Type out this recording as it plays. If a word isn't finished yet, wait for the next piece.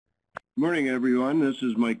Good morning, everyone. This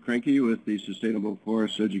is Mike Krenke with the Sustainable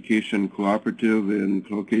Forest Education Cooperative in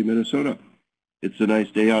Cloquet, Minnesota. It's a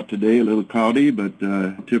nice day out today, a little cloudy, but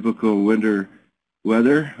typical winter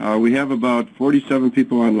weather. We have about 47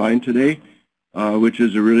 people online today, which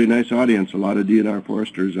is a really nice audience, a lot of DNR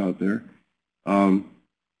foresters out there.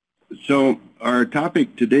 So our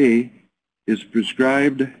topic today is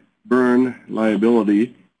prescribed burn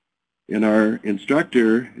liability, and our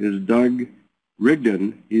instructor is Doug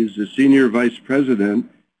Rigdon. He's the Senior Vice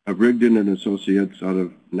President of Rigdon Associates out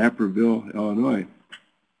of Naperville, Illinois.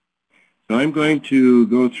 So I'm going to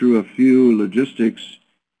go through a few logistics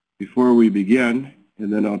before we begin,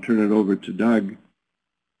 and then I'll turn it over to Doug.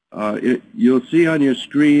 You'll see on your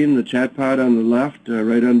screen the chat pod on the left,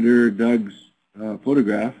 right under Doug's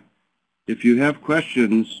photograph. If you have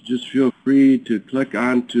questions, just feel free to click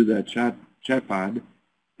onto that chat pod.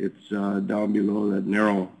 It's down below that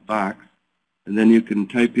narrow box. And then you can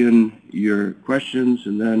type in your questions,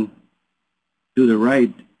 and then to the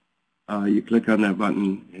right, you click on that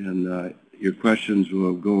button, and your questions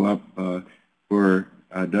will go up for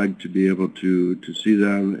Doug to be able to see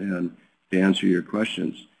them and to answer your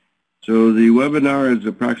questions. So the webinar is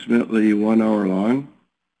approximately 1 hour long.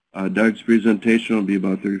 Doug's presentation will be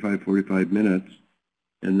about 35-45 minutes.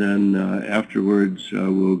 And then afterwards,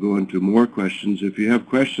 we'll go into more questions. If you have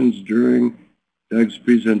questions during Doug's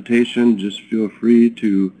presentation, just feel free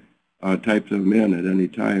to type them in at any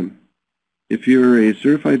time. If you're a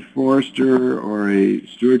certified forester or a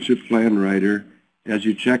stewardship plan writer, as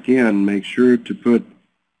you check in, make sure to put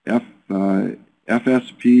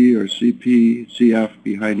FSP or CF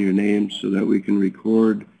behind your names so that we can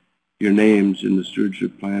record your names in the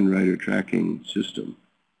stewardship plan writer tracking system.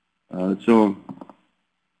 So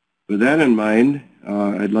with that in mind,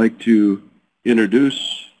 I'd like to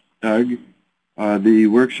introduce Doug. The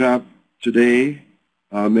workshop today,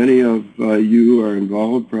 many of you are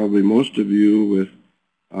involved, probably most of you, with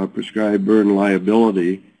prescribed burn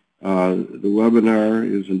liability. The webinar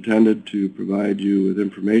is intended to provide you with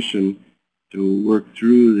information to work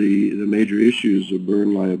through the major issues of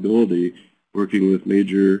burn liability, working with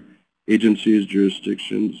major agencies,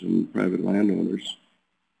 jurisdictions, and private landowners.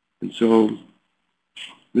 And so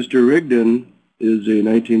Mr. Rigdon is a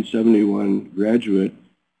 1971 graduate,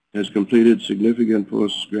 has completed significant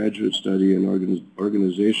postgraduate study in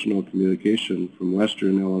organizational communication from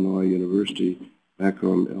Western Illinois University,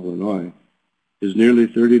 Macomb, Illinois. His nearly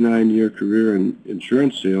 39-year career in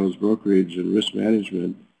insurance sales, brokerage, and risk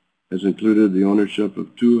management has included the ownership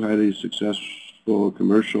of 2 highly successful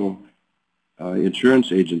commercial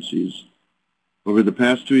insurance agencies. Over the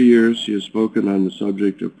past 2 years, he has spoken on the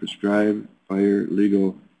subject of prescribed fire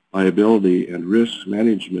legal liability and risk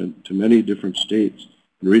management to many different states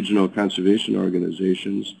and regional conservation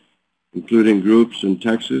organizations, including groups in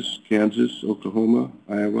Texas, Kansas, Oklahoma,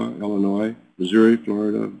 Iowa, Illinois, Missouri,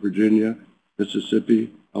 Florida, Virginia,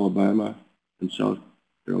 Mississippi, Alabama, and South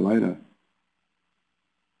Carolina.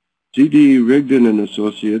 C.D. Rigdon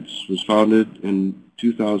Associates was founded in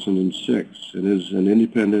 2006 and is an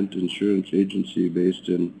independent insurance agency based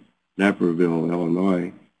in Naperville,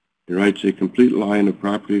 Illinois. He writes a complete line of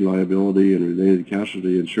property liability and related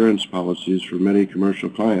casualty insurance policies for many commercial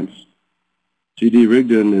clients. C.D.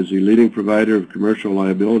 Rigdon is a leading provider of commercial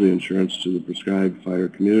liability insurance to the prescribed fire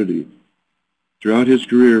community. Throughout his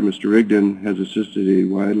career, Mr. Rigdon has assisted a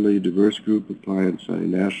widely diverse group of clients on a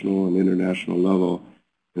national and international level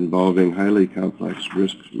involving highly complex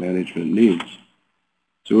risk management needs.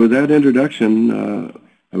 So with that introduction,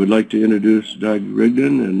 I would like to introduce Doug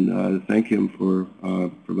Rigdon and thank him for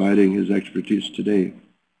providing his expertise today.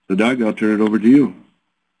 So Doug, I'll turn it over to you.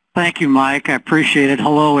 Thank you, Mike. I appreciate it.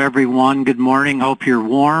 Hello, everyone. Good morning. Hope you're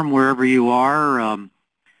warm wherever you are.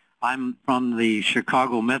 I'm from the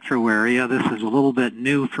Chicago metro area. This is a little bit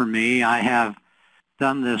new for me. I have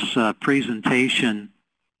done this presentation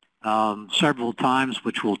several times,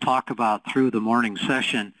 which we'll talk about through the morning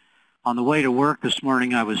session. On the way to work this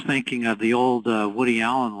morning, I was thinking of the old Woody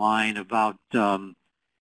Allen line about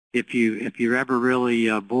if you're ever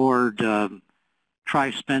really bored, try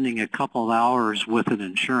spending a couple of hours with an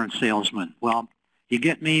insurance salesman. Well, you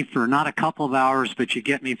get me for not a couple of hours, but you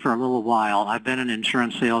get me for a little while. I've been an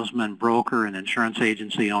insurance salesman, broker, and insurance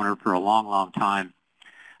agency owner for a long, long time.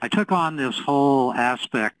 I took on this whole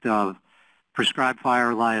aspect of prescribed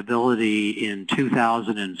fire liability in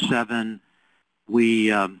 2007.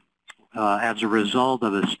 We as a result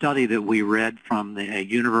of a study that we read from the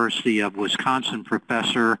University of Wisconsin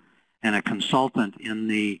professor and a consultant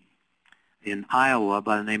in Iowa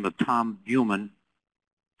by the name of Tom Buman.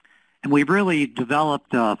 And we've really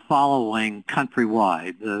developed a following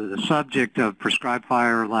countrywide. The subject of prescribed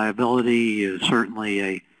fire liability is certainly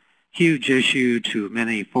a huge issue to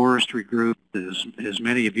many forestry groups, as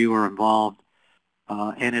many of you are involved.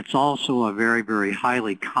 And it's also a very, very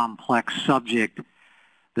highly complex subject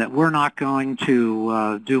that we're not going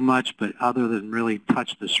to do much but other than really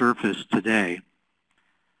touch the surface today.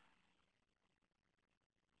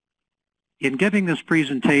 In giving this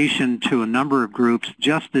presentation to a number of groups,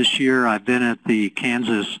 just this year I've been at the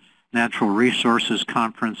Kansas Natural Resources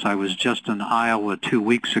Conference. I was just in Iowa 2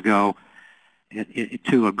 weeks ago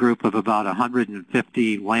to a group of about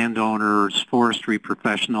 150 landowners, forestry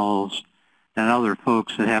professionals, and other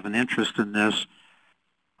folks that have an interest in this.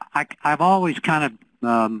 I've always kind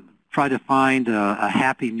of tried to find a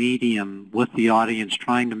happy medium with the audience,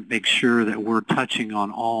 trying to make sure that we're touching on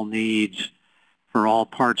all needs for all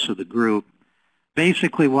parts of the group.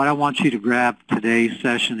 Basically, what I want you to grab today's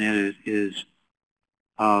session is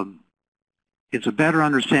it's a better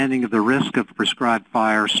understanding of the risk of prescribed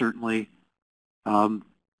fire, certainly.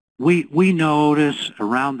 We notice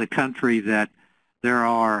around the country that there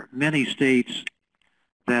are many states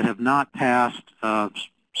that have not passed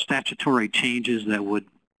statutory changes that would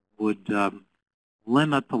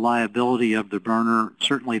limit the liability of the burner.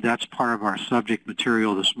 Certainly that's part of our subject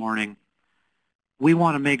material this morning. We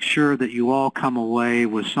want to make sure that you all come away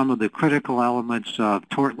with some of the critical elements of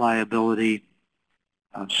tort liability.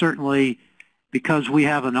 Certainly, because we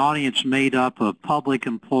have an audience made up of public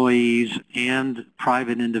employees and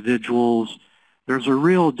private individuals, there's a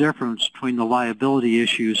real difference between the liability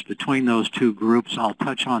issues between those two groups. I'll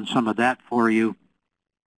touch on some of that for you.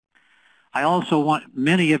 I also want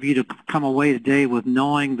many of you to come away today with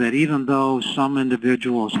knowing that even though some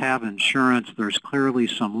individuals have insurance, there's clearly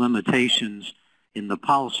some limitations in the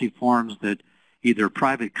policy forms that either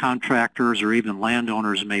private contractors or even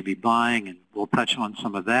landowners may be buying, and we'll touch on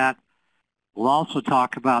some of that. We'll also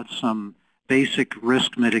talk about some basic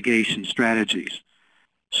risk mitigation strategies.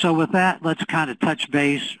 So with that, let's kind of touch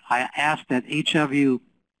base. I ask that each of you,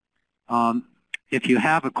 if you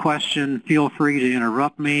have a question, feel free to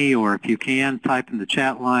interrupt me, or if you can, type in the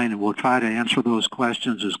chat line, and we'll try to answer those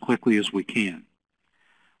questions as quickly as we can.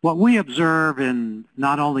 What we observe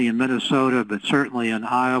not only in Minnesota, but certainly in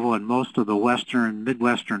Iowa and most of the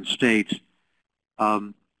Midwestern states,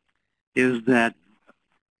 is that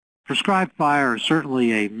prescribed fire is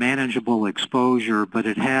certainly a manageable exposure, but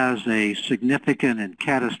it has a significant and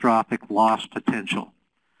catastrophic loss potential.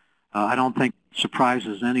 I don't think it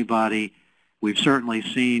surprises anybody. We've certainly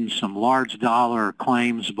seen some large dollar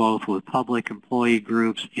claims both with public employee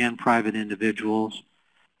groups and private individuals.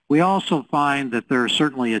 We also find that there's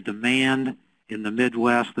certainly a demand in the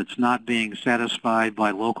Midwest that's not being satisfied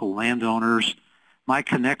by local landowners. My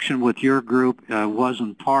connection with your group was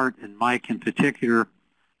in part, and Mike in particular,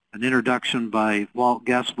 an introduction by Walt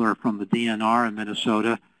Gessler from the DNR in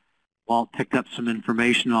Minnesota. Walt picked up some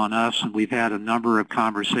information on us, and we've had a number of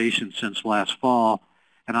conversations since last fall.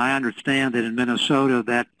 And I understand that in Minnesota,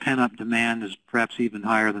 that pent-up demand is perhaps even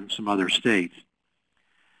higher than some other states.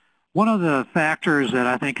 One of the factors that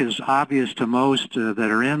I think is obvious to most that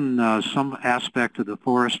are in some aspect of the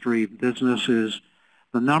forestry business is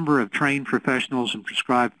the number of trained professionals in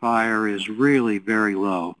prescribed fire is really very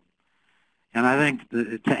low. And I think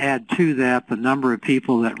to add to that, the number of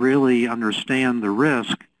people that really understand the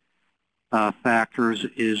risk factors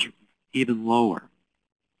is even lower.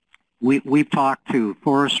 We've talked to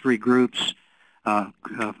forestry groups,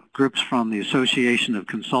 groups from the Association of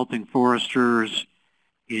Consulting Foresters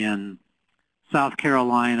in South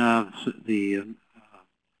Carolina, the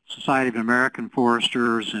Society of American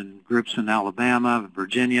Foresters, and groups in Alabama,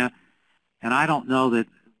 Virginia. And I don't know that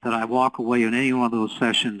I walk away in any one of those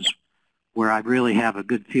sessions where I really have a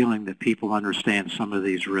good feeling that people understand some of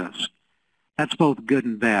these risks. That's both good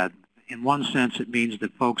and bad. In one sense, it means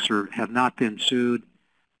that folks have not been sued,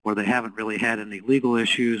 or they haven't really had any legal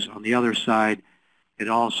issues. On the other side, it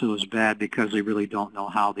also is bad because they really don't know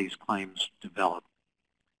how these claims develop.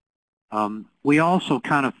 We also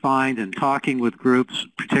kind of find in talking with groups,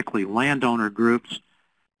 particularly landowner groups,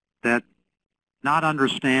 that not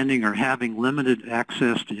understanding or having limited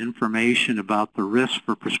access to information about the risks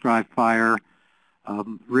for prescribed fire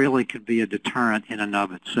really could be a deterrent in and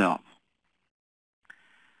of itself.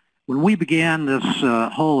 When we began this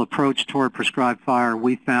whole approach toward prescribed fire,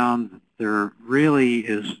 we found there really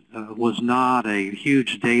was not a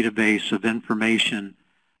huge database of information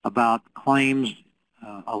about claims,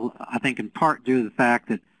 I think in part due to the fact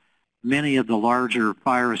that many of the larger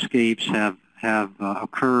fire escapes have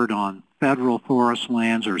occurred on federal forest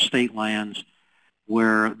lands or state lands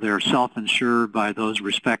where they're self-insured by those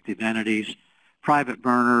respective entities. Private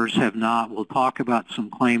burners have not. We'll talk about some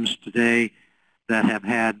claims today that have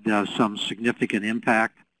had some significant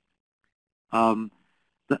impact.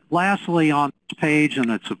 Lastly on this page, and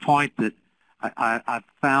it's a point that I've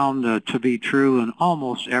found to be true in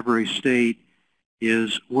almost every state,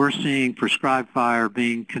 is we're seeing prescribed fire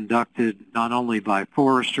being conducted not only by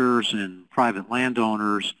foresters and private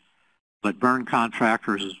landowners, but burn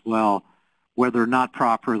contractors as well, where they're not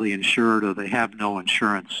properly insured or they have no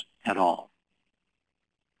insurance at all.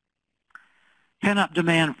 Pent-up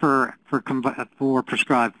demand for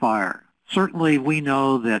prescribed fire. Certainly we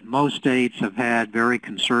know that most states have had very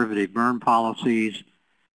conservative burn policies,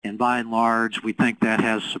 and by and large we think that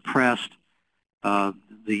has suppressed the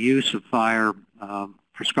use of fire,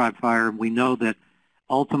 prescribed fire. We know that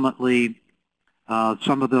ultimately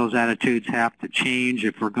some of those attitudes have to change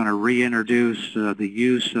if we're going to reintroduce the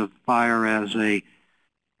use of fire as a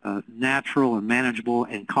natural and manageable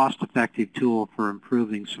and cost-effective tool for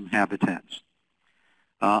improving some habitats.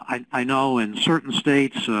 I know in certain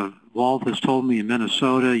states, Walt has told me in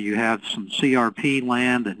Minnesota, you have some CRP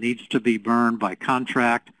land that needs to be burned by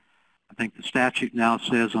contract. I think the statute now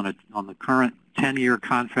says on the current 10-year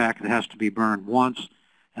contract it has to be burned once,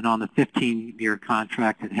 and on the 15-year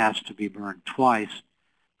contract it has to be burned twice.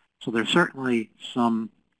 So there's certainly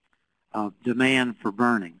some demand for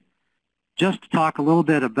burning. Just to talk a little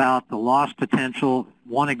bit about the loss potential,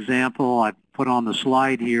 one example I put on the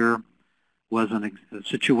slide here was a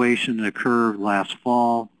situation that occurred last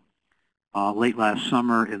fall, late last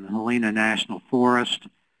summer in the Helena National Forest.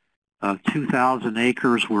 2,000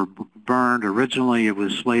 acres were burned. Originally it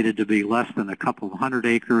was slated to be less than a couple of hundred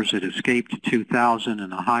acres. It escaped to 2,000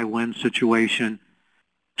 in a high wind situation.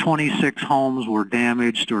 26 homes were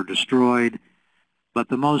damaged or destroyed. But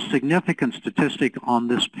the most significant statistic on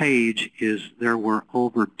this page is there were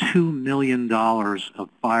over $2 million of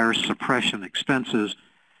fire suppression expenses.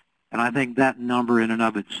 And I think that number in and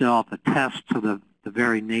of itself attests to the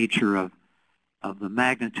very nature of the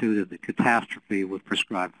magnitude of the catastrophe with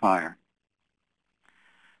prescribed fire.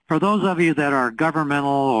 For those of you that are governmental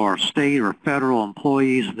or state or federal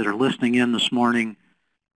employees that are listening in this morning,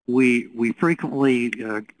 we frequently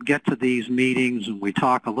get to these meetings and we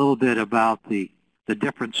talk a little bit about the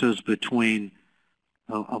differences between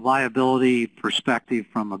a liability perspective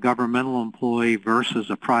from a governmental employee versus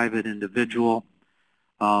a private individual.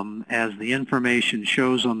 As the information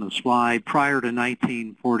shows on the slide, prior to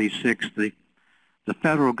 1946, the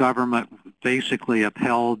federal government basically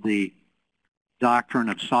upheld the doctrine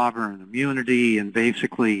of sovereign immunity and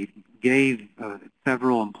basically gave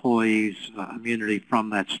federal employees immunity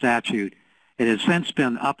from that statute. It has since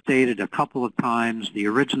been updated a couple of times. The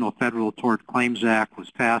original Federal Tort Claims Act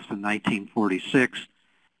was passed in 1946,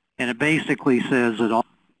 and it basically says that all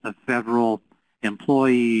the federal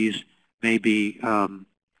employees may be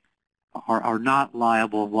are not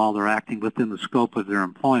liable while they're acting within the scope of their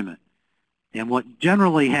employment. And what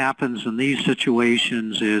generally happens in these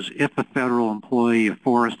situations is if a federal employee, a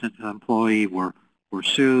forest employee were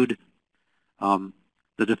sued,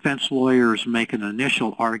 the defense lawyers make an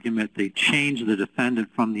initial argument. They change the defendant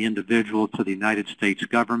from the individual to the United States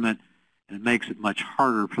government, and it makes it much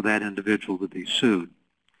harder for that individual to be sued.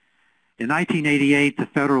 In 1988, the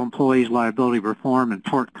Federal Employees Liability Reform and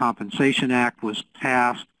Tort Compensation Act was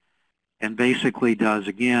passed, and basically does,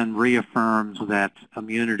 again, reaffirms that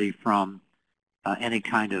immunity from any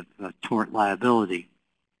kind of tort liability.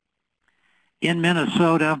 In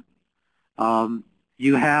Minnesota,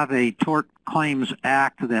 you have a Tort Claims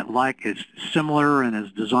Act that is similar and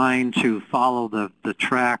is designed to follow the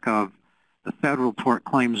track of the Federal Tort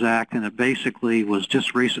Claims Act, and it basically was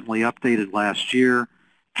just recently updated last year,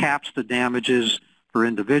 caps the damages for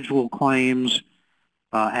individual claims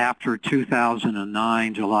after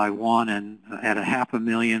 2009, July 1, and at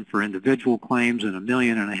 $500,000 for individual claims and $1.5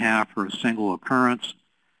 million for a single occurrence.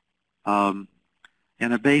 And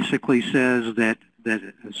it basically says that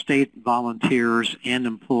state volunteers and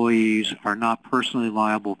employees are not personally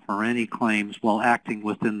liable for any claims while acting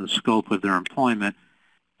within the scope of their employment.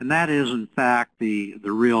 And that is, in fact, the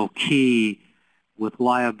real key with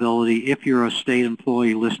liability. If you're a state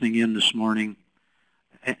employee listening in this morning,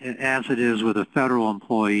 as it is with a federal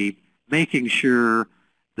employee, making sure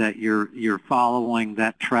that you're following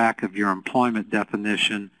that track of your employment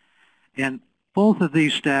definition. And both of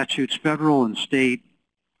these statutes, federal and state,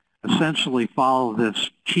 essentially follow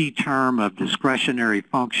this key term of discretionary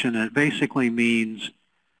function. It basically means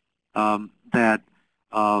that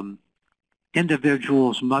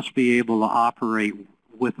individuals must be able to operate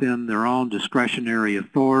within their own discretionary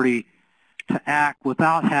authority to act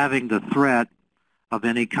without having the threat of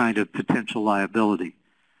any kind of potential liability.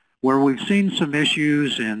 Where we've seen some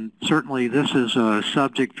issues, and certainly this is a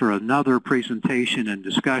subject for another presentation and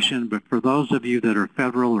discussion, but for those of you that are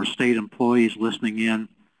federal or state employees listening in,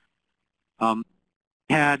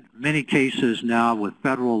 had many cases now with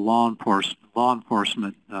federal law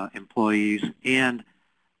enforcement employees and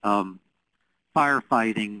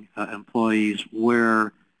firefighting employees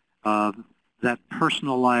where that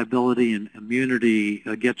personal liability and immunity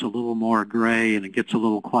gets a little more gray and it gets a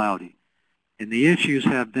little cloudy. And the issues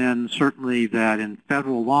have been certainly that in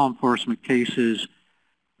federal law enforcement cases,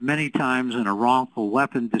 many times in a wrongful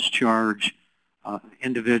weapon discharge,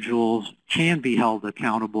 individuals can be held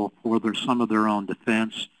accountable for some of their own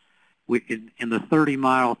defense. In the 30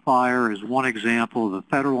 Mile fire is one example of a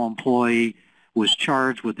federal employee was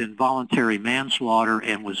charged with involuntary manslaughter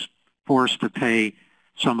and was forced to pay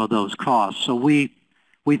some of those costs. So we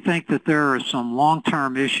think that there are some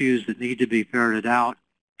long-term issues that need to be ferreted out,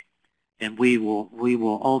 and we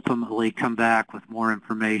will ultimately come back with more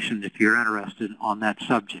information if you're interested on that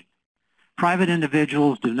subject. Private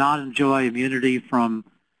individuals do not enjoy immunity from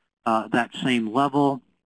that same level.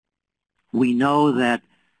 We know that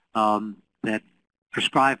that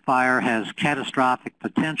prescribed fire has catastrophic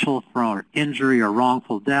potential for injury or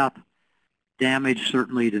wrongful death, damage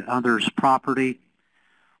certainly to others' property.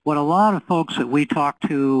 What a lot of folks that we talk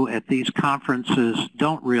to at these conferences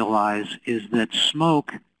don't realize is that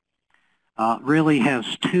smoke really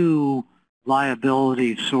has two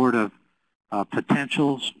liability sort of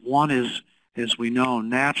potentials. One is, as we know,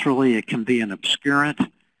 naturally it can be an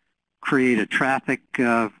obscurant, create a traffic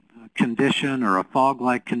condition or a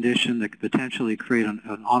fog-like condition that could potentially create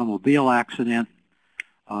an automobile accident.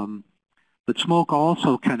 But smoke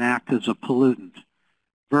also can act as a pollutant.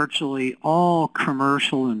 Virtually all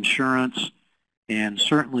commercial insurance and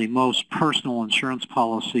certainly most personal insurance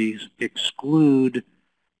policies exclude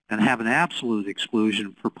and have an absolute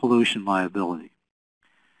exclusion for pollution liability.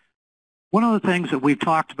 One of the things that we've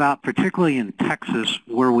talked about, particularly in Texas,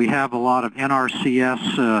 where we have a lot of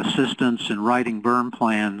NRCS assistance in writing burn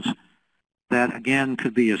plans, that again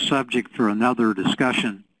could be a subject for another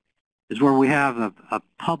discussion, is where we have a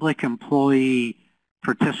public employee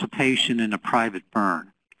participation in a private burn.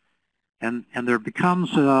 And there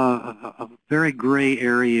becomes a very gray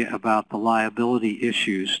area about the liability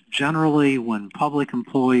issues. Generally, when public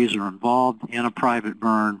employees are involved in a private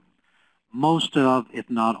burn, most of, if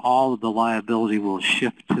not all of the liability will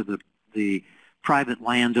shift to the private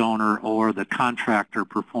landowner or the contractor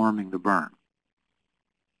performing the burn.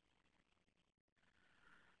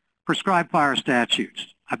 Prescribed fire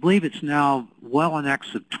statutes. I believe it's now well in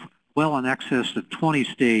excess of 20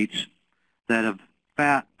 states that have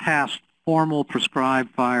passed formal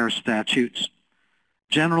prescribed fire statutes.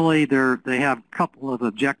 Generally, they have a couple of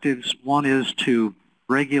objectives. One is to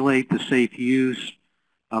regulate the safe use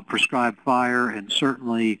of prescribed fire, and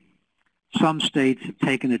certainly some states have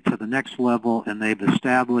taken it to the next level and they've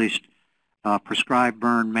established prescribed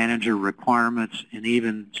burn manager requirements and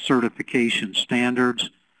even certification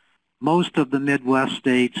standards. Most of the Midwest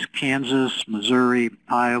states, Kansas, Missouri,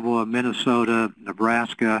 Iowa, Minnesota,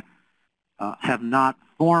 Nebraska, have not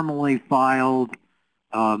formally filed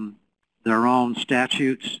their own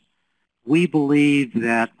statutes. We believe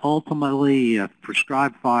that ultimately if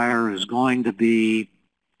prescribed fire is going to be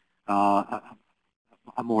a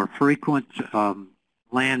more frequent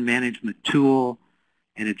land management tool,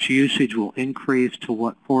 and its usage will increase to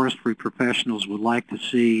what forestry professionals would like to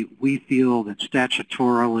see, we feel that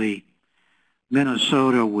statutorily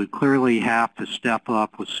Minnesota would clearly have to step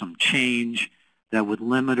up with some change that would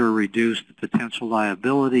limit or reduce the potential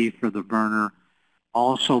liability for the burner.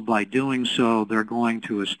 Also, by doing so, they're going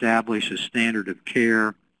to establish a standard of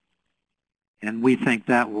care, and we think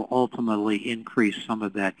that will ultimately increase some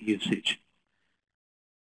of that usage.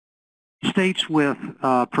 States with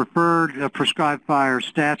preferred prescribed fire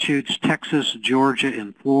statutes, Texas, Georgia,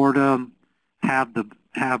 and Florida,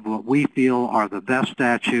 have what we feel are the best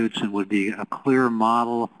statutes and would be a clear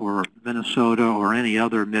model for Minnesota or any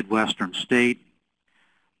other Midwestern state.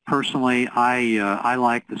 Personally, I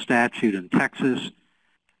like the statute in Texas.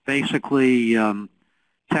 Basically,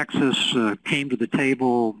 Texas came to the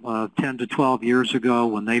table 10 to 12 years ago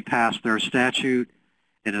when they passed their statute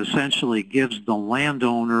and essentially gives the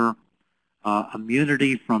landowner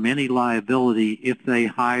immunity from any liability if they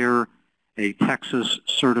hire a Texas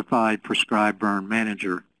certified prescribed burn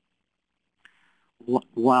manager.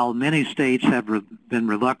 While many states have been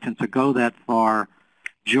reluctant to go that far,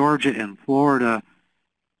 Georgia and Florida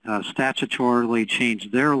statutorily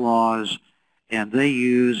changed their laws, and they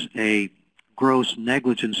use a gross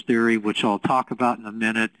negligence theory, which I'll talk about in a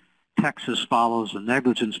minute, Texas follows the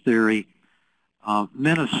negligence theory.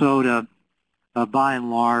 Minnesota, by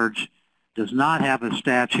and large, does not have a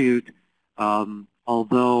statute,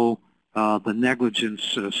 although the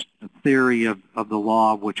negligence theory of the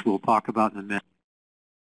law, which we'll talk about in a minute.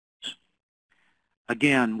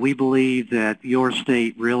 Again, we believe that your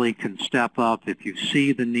state really can step up if you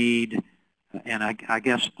see the need, and I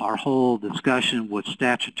guess our whole discussion with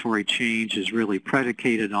statutory change is really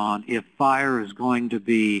predicated on if fire is going to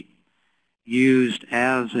be used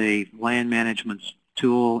as a land management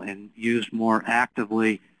tool and used more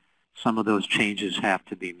actively, some of those changes have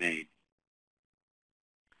to be made.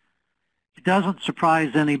 It doesn't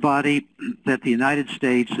surprise anybody that the United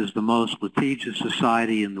States is the most litigious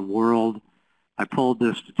society in the world. I pulled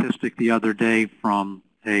this statistic the other day from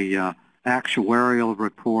a actuarial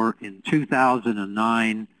report. In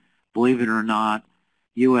 2009, believe it or not,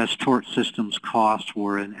 U.S. tort systems costs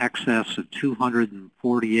were in excess of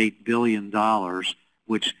 $248 billion,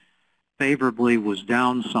 which favorably was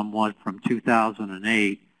down somewhat from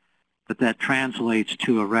 2008, but that translates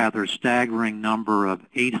to a rather staggering number of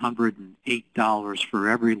 $808 for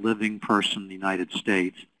every living person in the United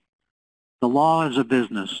States. The law is a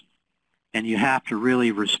business, and you have to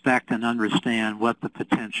really respect and understand what the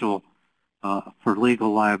potential for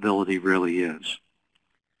legal liability really is.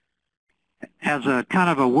 As a kind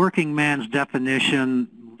of a working man's definition,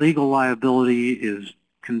 legal liability is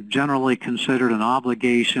generally considered an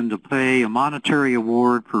obligation to pay a monetary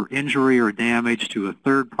award for injury or damage to a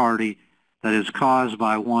third party that is caused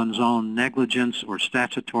by one's own negligence or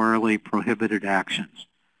statutorily prohibited actions.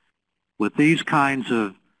 With these kinds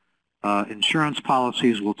of insurance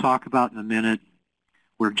policies we'll talk about in a minute,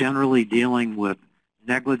 we're generally dealing with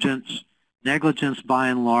negligence. Negligence, by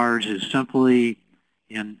and large, is simply,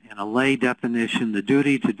 in a lay definition, the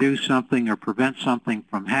duty to do something or prevent something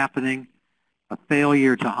from happening, a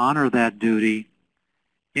failure to honor that duty,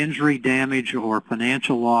 injury, damage, or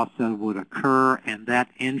financial loss that would occur, and that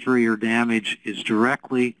injury or damage is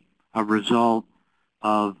directly a result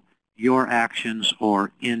of your actions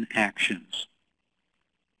or inactions.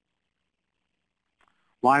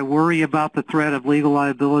 Why worry about the threat of legal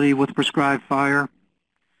liability with prescribed fire?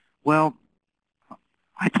 Well,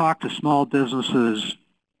 I talk to small businesses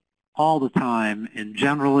all the time, and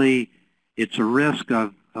generally it's a risk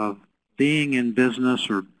of being in business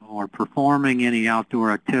or performing any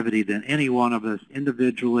outdoor activity that any one of us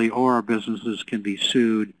individually or our businesses can be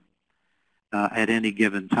sued at any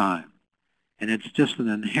given time. And it's just an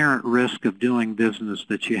inherent risk of doing business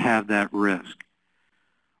that you have that risk.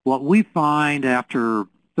 What we find after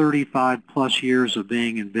 35 plus years of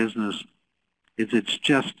being in business is it's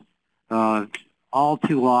just all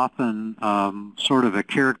too often sort of a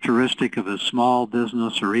characteristic of a small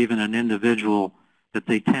business or even an individual that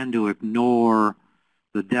they tend to ignore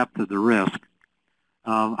the depth of the risk.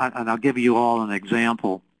 And I'll give you all an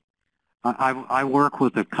example. I work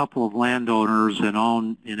with a couple of landowners that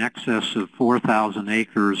own in excess of 4,000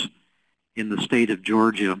 acres in the state of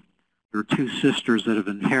Georgia. There are two sisters that have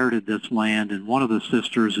inherited this land, and one of the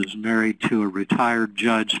sisters is married to a retired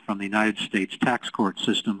judge from the United States tax court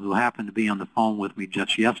system who happened to be on the phone with me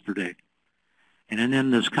just yesterday. And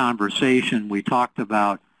in this conversation, we talked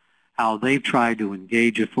about how they've tried to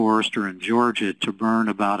engage a forester in Georgia to burn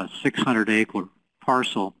about a 600-acre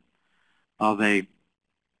parcel of a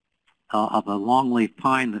longleaf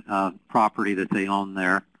pine property that they own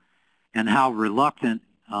there, and how reluctant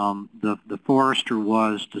the forester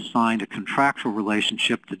was to sign a contractual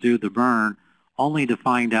relationship to do the burn, only to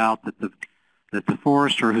find out that the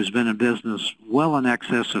forester, who's been in business well in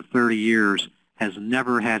excess of 30 years, has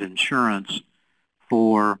never had insurance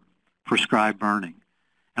for prescribed burning.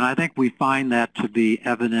 And I think we find that to be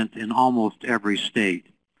evident in almost every state.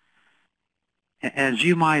 As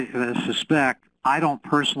you might suspect, I don't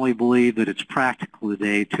personally believe that it's practical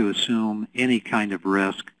today to assume any kind of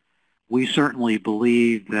risk. We certainly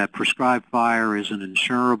believe that prescribed fire is an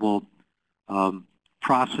insurable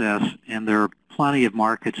process, and there are plenty of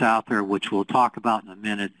markets out there, which we'll talk about in a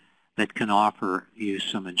minute, that can offer you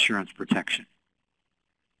some insurance protection.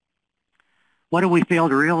 What do we fail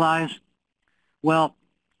to realize? Well,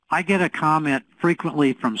 I get a comment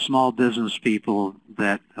frequently from small business people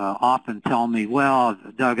that often tell me, well,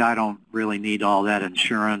 Doug, I don't really need all that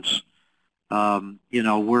insurance.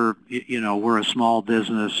 We're a small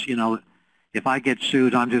business. If I get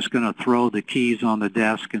sued, I'm just going to throw the keys on the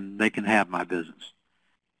desk and they can have my business.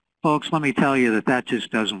 Folks, let me tell you that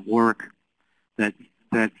just doesn't work. That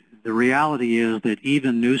the reality is that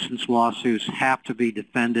even nuisance lawsuits have to be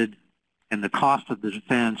defended, and the cost of the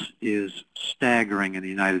defense is staggering in the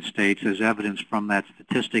United States, as evidenced from that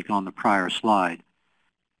statistic on the prior slide.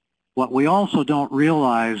 What we also don't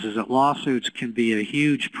realize is that lawsuits can be a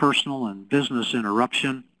huge personal and business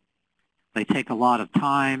interruption. They take a lot of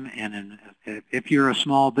time, and if you're a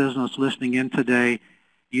small business listening in today,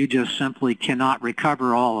 you just simply cannot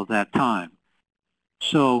recover all of that time.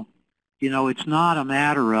 So, you know, it's not a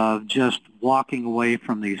matter of just walking away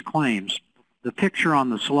from these claims. The picture on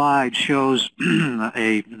the slide shows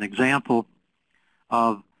an example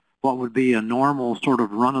of what would be a normal sort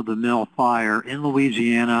of run-of-the-mill fire in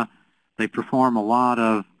Louisiana. They perform a lot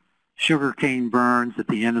of sugarcane burns at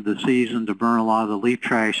the end of the season to burn a lot of the leaf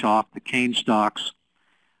trash off the cane stalks.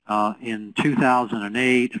 In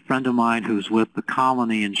 2008, a friend of mine who's with the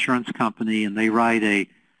Colony Insurance Company, and they write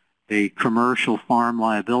a commercial farm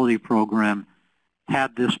liability program,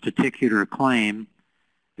 had this particular claim.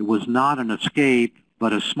 It was not an escape,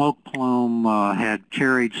 but a smoke plume had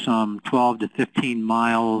carried some 12 to 15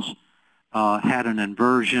 miles, had an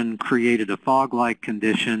inversion, created a fog-like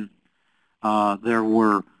condition. There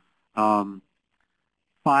were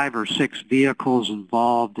 5 or 6 vehicles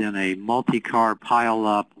involved in a multi-car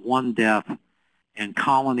pileup, 1 death, and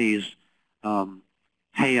Colony's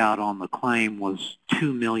payout on the claim was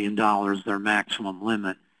 $2 million, their maximum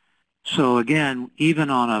limit. So again, even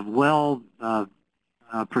on a well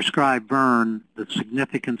prescribed burn, the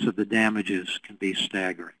significance of the damages can be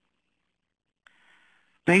staggering.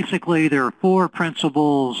 Basically, there are 4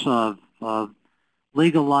 principles of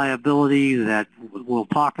legal liability that we'll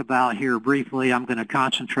talk about here briefly. I'm going to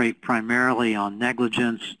concentrate primarily on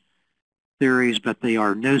negligence theories, but they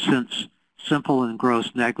are nuisance, simple and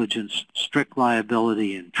gross negligence, strict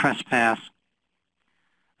liability, and trespass.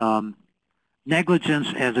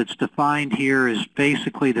 Negligence, as it's defined here, is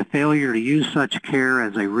basically the failure to use such care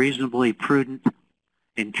as a reasonably prudent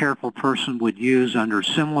and careful person would use under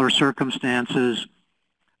similar circumstances.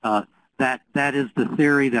 That is the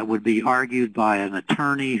theory that would be argued by an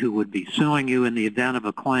attorney who would be suing you in the event of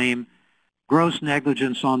a claim. Gross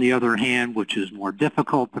negligence, on the other hand, which is more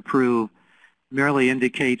difficult to prove, merely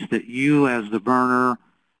indicates that you as the burner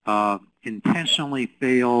intentionally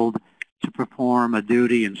failed to perform a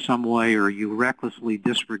duty in some way, or you recklessly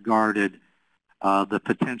disregarded the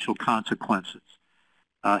potential consequences.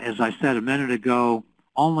 As I said a minute ago,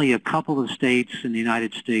 only a couple of states in the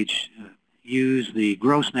United States use the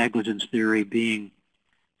gross negligence theory, being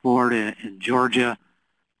Florida and Georgia.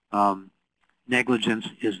 Negligence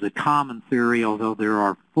is the common theory, although there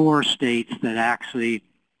are 4 states that actually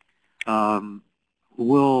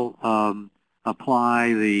will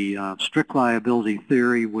apply the strict liability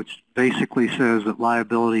theory, which basically says that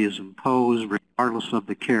liability is imposed regardless of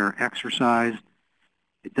the care exercised.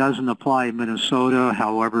 It doesn't apply in Minnesota,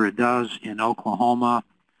 however it does in Oklahoma,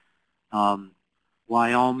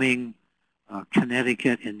 Wyoming,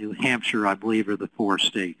 Connecticut, and New Hampshire, I believe, are the 4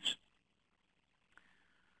 states.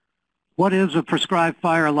 What is a prescribed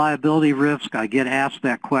fire liability risk? I get asked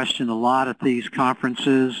that question a lot at these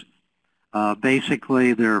conferences.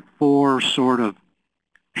 Basically, there are 4 sort of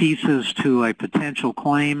pieces to a potential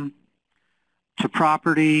claim: to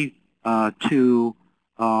property, to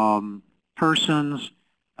persons,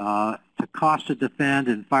 to cost to defend,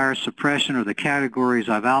 and fire suppression are the categories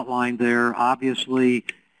I've outlined there. Obviously,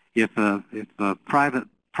 if a private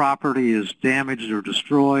property is damaged or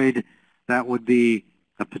destroyed, that would be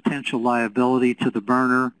a potential liability to the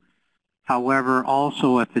burner. However,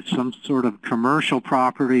 also if it's some sort of commercial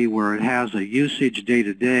property where it has a usage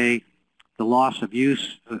day-to-day, the loss of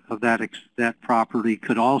use of that property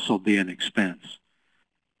could also be an expense.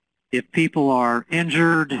 If people are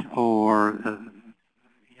injured or,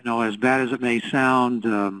 you know, as bad as it may sound,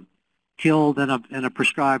 killed in a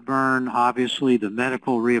prescribed burn, obviously the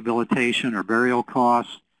medical rehabilitation or burial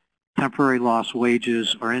costs, temporary lost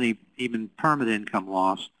wages, or any even permanent income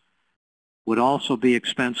loss would also be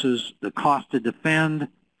expenses. The cost to defend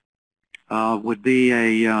would be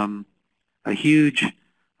a huge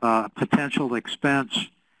potential expense.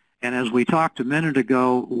 And as we talked a minute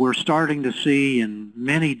ago, we're starting to see in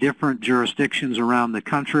many different jurisdictions around the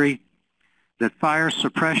country that fire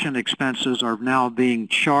suppression expenses are now being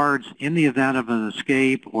charged in the event of an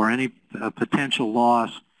escape or any potential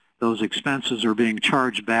loss. Those expenses are being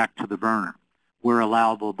charged back to the burner, where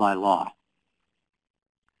allowable by law.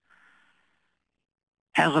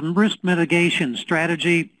 As a risk mitigation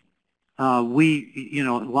strategy,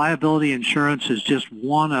 liability insurance is just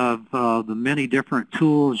one of the many different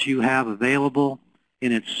tools you have available.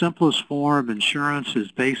 In its simplest form, insurance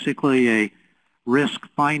is basically a risk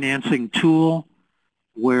financing tool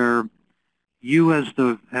where you as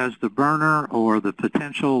the burner or the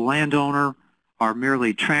potential landowner are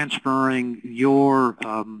merely transferring your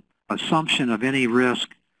assumption of any risk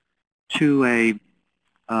to a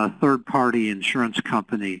third-party insurance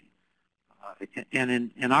company.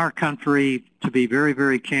 And in our country, to be very,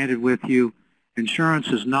 very candid with you, insurance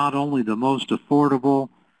is not only the most affordable,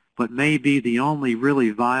 but may be the only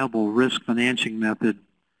really viable risk financing method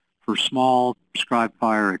for small prescribed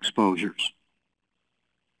fire exposures.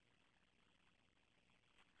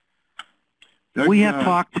 Doug, we have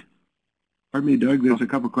talked... Pardon me, Doug, there's a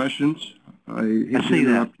couple questions. I see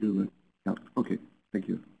that. You, but, yeah, okay, thank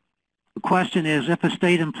you. The question is, if a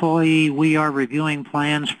state employee, we are reviewing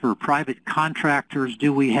plans for private contractors,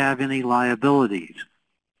 do we have any liabilities?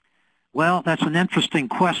 Well, that's an interesting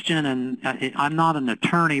question, and I'm not an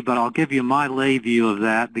attorney, but I'll give you my lay view of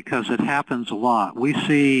that because it happens a lot. We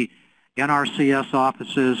see NRCS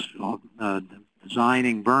offices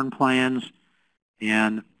designing burn plans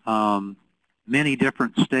in many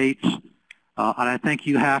different states, and I think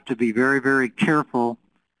you have to be very, very careful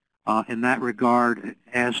in that regard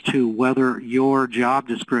as to whether your job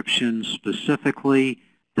description specifically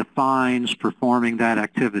defines performing that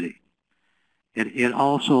activity. It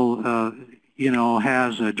also, you know,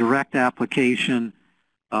 has a direct application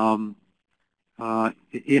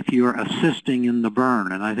if you're assisting in the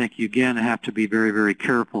burn, and I think you again have to be very, very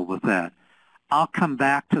careful with that. I'll come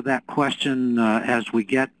back to that question as we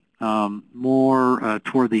get more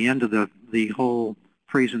toward the end of the whole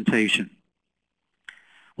presentation.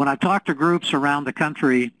 When I talk to groups around the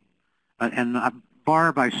country, and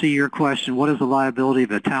Barb, I see your question, what is the liability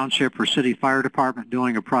of a township or city fire department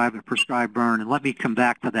doing a private prescribed burn? And let me come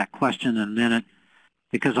back to that question in a minute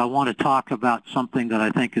because I want to talk about something that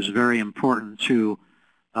I think is very important to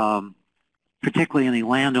particularly any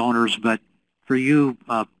landowners, but for you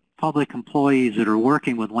public employees that are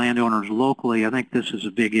working with landowners locally, I think this is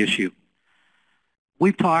a big issue.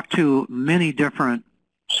 We've talked to many different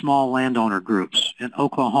small landowner groups. In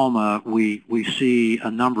Oklahoma, we see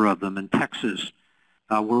a number of them. In Texas,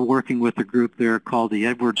 we're working with a group there called the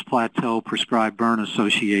Edwards Plateau Prescribed Burn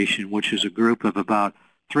Association, which is a group of about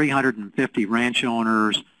 350 ranch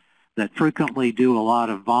owners that frequently do a lot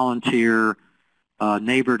of volunteer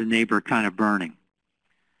neighbor-to-neighbor kind of burning.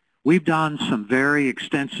 We've done some very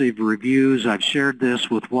extensive reviews. I've shared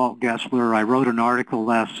this with Walt Gessler. I wrote an article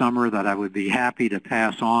last summer that I would be happy to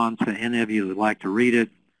pass on to any of you who would like to read it.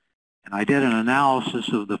 And I did an analysis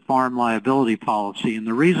of the farm liability policy. And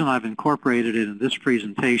the reason I've incorporated it in this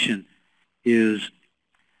presentation is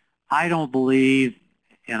I don't believe,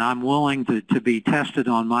 and I'm willing to be tested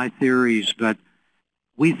on my theories, but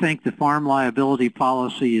we think the farm liability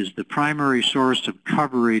policy is the primary source of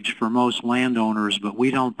coverage for most landowners, but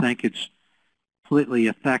we don't think it's completely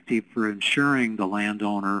effective for insuring the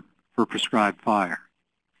landowner for prescribed fire.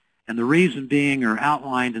 And the reason being are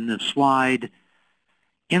outlined in this slide.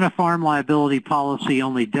 In a farm liability policy,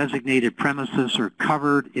 only designated premises are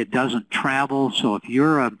covered. It doesn't travel. So if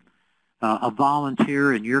you're a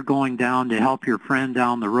volunteer and you're going down to help your friend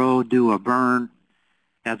down the road do a burn,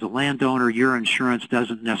 as a landowner, your insurance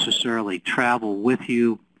doesn't necessarily travel with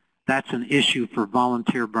you. That's an issue for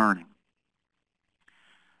volunteer burning.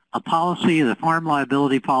 A policy, the farm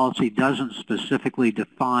liability policy, doesn't specifically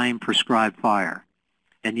define prescribed fire.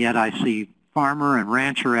 And yet I see farmer and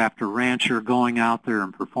rancher after rancher going out there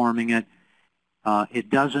and performing it.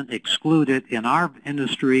 It doesn't exclude it. In our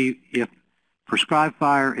industry, if prescribed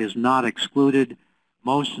fire is not excluded,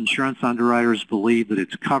 most insurance underwriters believe that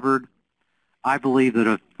it's covered. I believe that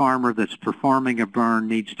a farmer that's performing a burn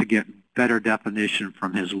needs to get better definition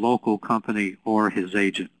from his local company or his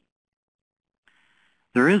agent.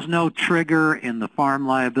 There is no trigger in the farm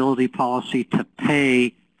liability policy to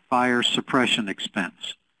pay fire suppression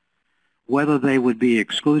expense. Whether they would be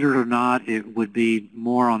excluded or not, it would be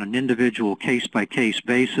more on an individual case-by-case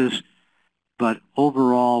basis, but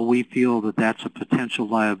overall we feel that that's a potential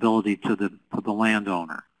liability to the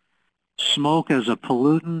landowner. Smoke as a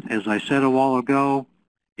pollutant, as I said a while ago,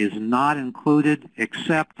 is not included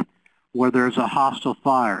except where there's a hostile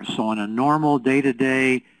fire. So in a normal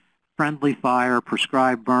day-to-day friendly fire,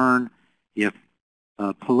 prescribed burn, if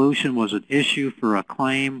pollution was an issue for a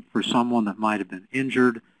claim for someone that might have been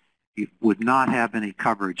injured, you would not have any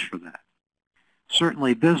coverage for that.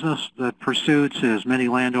 Certainly business pursuits, as many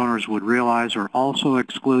landowners would realize, are also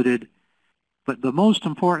excluded. But the most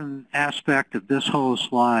important aspect of this whole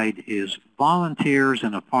slide is volunteers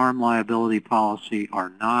in a farm liability policy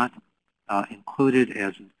are not included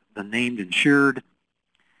as the named insured.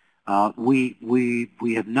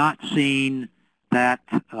 We have not seen that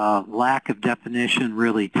lack of definition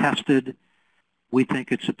really tested. We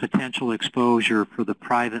think it's a potential exposure for the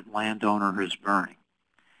private landowner who's burning.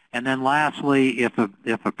 And then lastly, if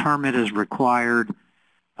a permit is required,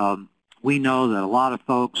 we know that a lot of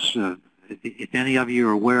folks if any of you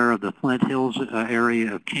are aware of the Flint Hills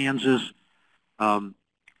area of Kansas,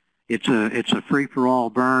 it's a free-for-all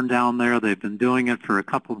burn down there. They've been doing it for a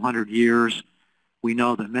couple of hundred years. We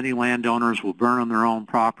know that many landowners will burn on their own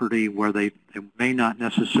property where they may not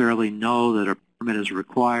necessarily know that a permit is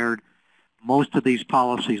required. Most of these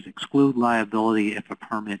policies exclude liability if a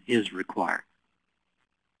permit is required.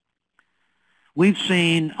 We've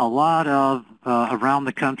seen a lot of, around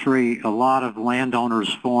the country, a lot of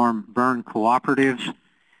landowners form burn cooperatives.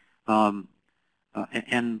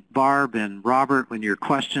 And Barb and Robert, when your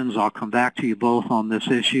questions, I'll come back to you both on this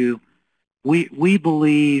issue. We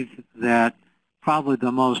believe that probably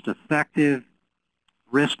the most effective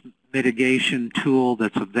risk mitigation tool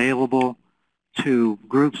that's available to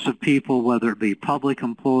groups of people, whether it be public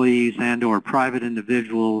employees and or private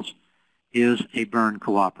individuals, is a burn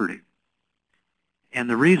cooperative. And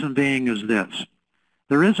the reason being is this.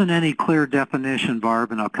 There isn't any clear definition,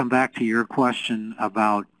 Barb, and I'll come back to your question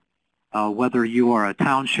about whether you are a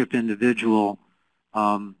township individual,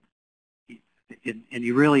 and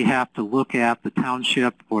you really have to look at the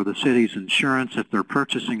township or the city's insurance if they're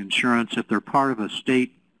purchasing insurance, if they're part of a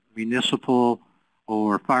state, municipal,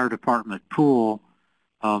 or fire department pool.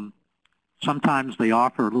 Sometimes they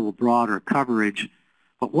offer a little broader coverage.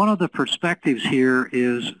 But one of the perspectives here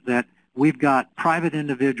is that we've got private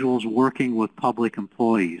individuals working with public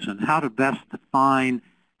employees, and how to best define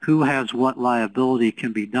who has what liability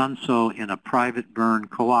can be done so in a private burn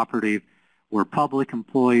cooperative where public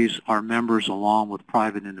employees are members along with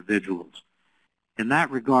private individuals. In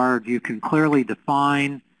that regard, you can clearly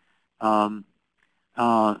define the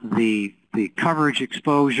coverage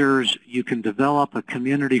exposures. You can develop a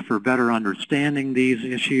community for better understanding these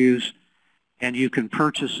issues, and you can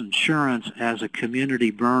purchase insurance as a community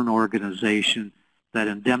burn organization that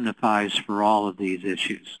indemnifies for all of these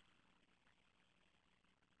issues.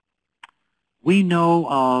 We know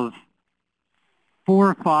of 4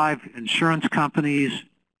 or 5 insurance companies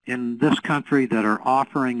in this country that are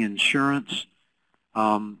offering insurance.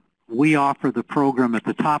 We offer the program at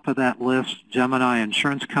the top of that list, Gemini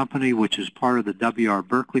Insurance Company, which is part of the W.R.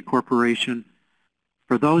 Berkley Corporation.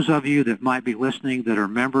 For those of you that might be listening that are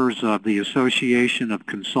members of the Association of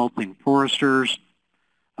Consulting Foresters,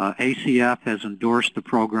 ACF has endorsed the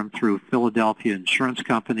program through Philadelphia Insurance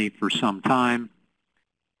Company for some time.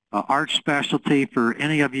 Arch Specialty, for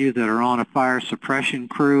any of you that are on a fire suppression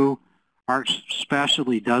crew, Arch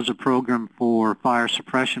Specialty does a program for fire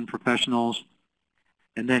suppression professionals.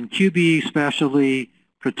 And then QBE Specialty,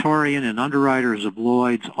 Praetorian, and Underwriters of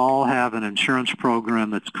Lloyd's all have an insurance program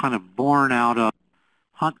that's kind of born out of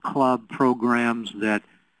hunt club programs that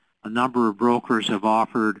a number of brokers have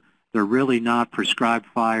offered. They're really not prescribed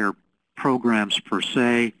fire programs per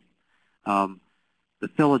se. The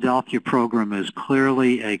Philadelphia program is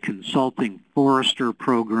clearly a consulting forester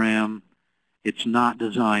program. It's not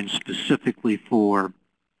designed specifically for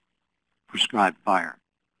prescribed fire.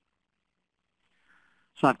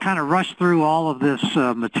 So I've kind of rushed through all of this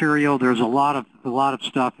material. There's a lot of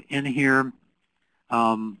stuff in here.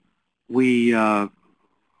 I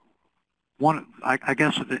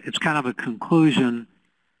guess it's kind of a conclusion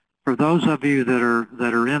for those of you that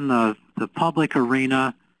are in the public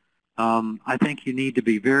arena. I think you need to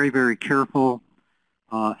be very, very careful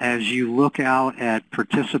as you look out at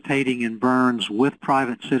participating in burns with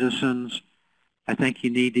private citizens. I think you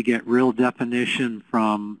need to get real definition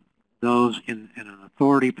from those in an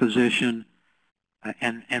authority position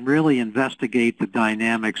and really investigate the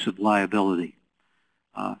dynamics of liability.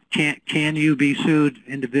 Can you be sued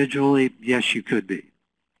individually? Yes, you could be.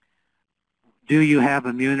 Do you have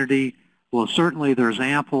immunity? Well, certainly there's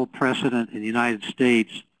ample precedent in the United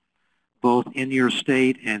States, both in your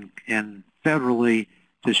state and federally,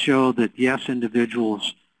 to show that, yes,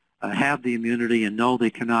 individuals have the immunity and know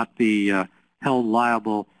they cannot be held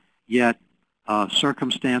liable, yet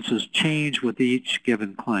circumstances change with each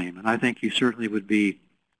given claim. And I think you certainly would be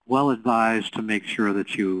well advised to make sure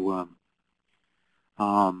that you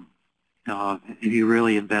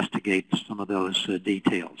really investigate some of those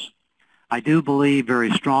details. I do believe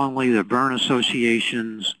very strongly that burn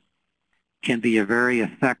associations can be a very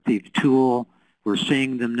effective tool. We're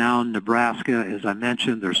seeing them now in Nebraska. As I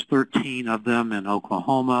mentioned, there's 13 of them in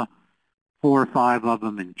Oklahoma, 4 or 5 of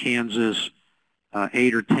them in Kansas,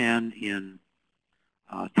 8 or 10 in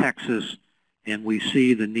Texas, and we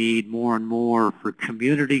see the need more and more for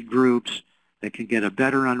community groups that can get a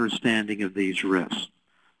better understanding of these risks.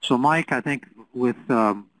 So Mike, I think with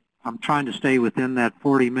I'm trying to stay within that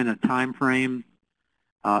 40-minute time frame.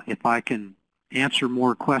 If I can answer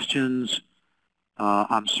more questions,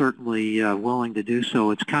 I'm certainly willing to do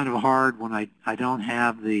so. It's kind of hard when I don't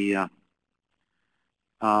have the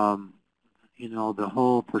you know, the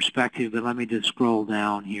whole perspective, but let me just scroll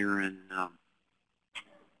down here and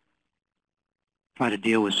try to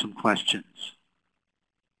deal with some questions.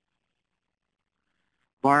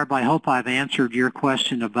 Barb, I hope I've answered your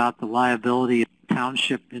question about the liability of the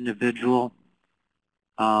township individual.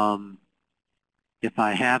 If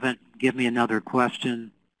I haven't, give me another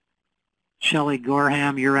question. Shelley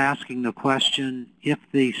Gorham, you're asking the question, if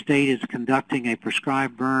the state is conducting a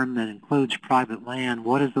prescribed burn that includes private land,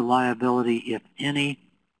 what is the liability, if any,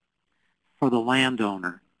 for the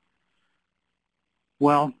landowner?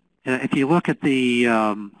 Well, if you look at the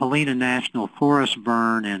Helena National Forest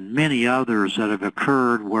burn and many others that have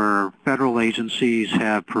occurred where federal agencies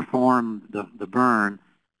have performed the burn,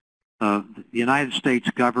 the United States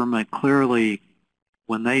government clearly,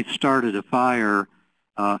 when they started a fire,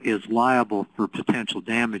 is liable for potential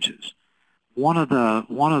damages. One of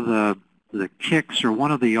the kicks, or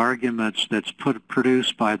one of the arguments that's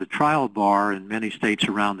produced by the trial bar in many states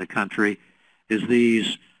around the country, is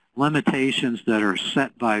these limitations that are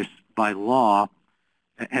set by law,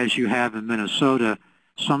 as you have in Minnesota,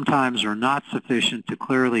 sometimes are not sufficient to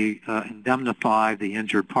clearly indemnify the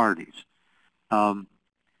injured parties.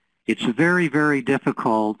 It's very, very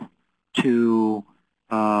difficult to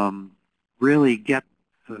really get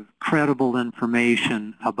credible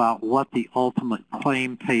information about what the ultimate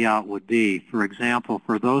claim payout would be. For example,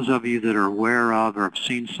 for those of you that are aware of or have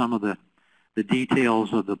seen some of the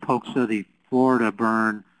details of the Polk City, Florida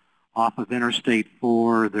burn off of Interstate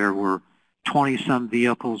 4, there were 20-some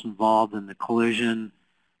vehicles involved in the collision.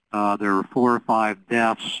 There were 4 or 5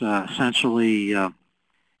 deaths. Essentially,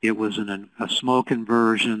 it was a smoke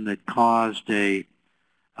inversion that caused a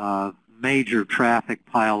major traffic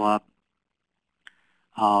pileup.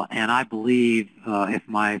 And I believe, if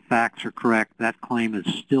my facts are correct, that claim is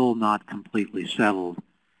still not completely settled,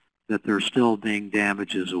 that there's still being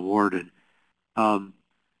damages awarded.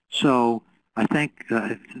 So I think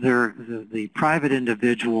the private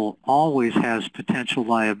individual always has potential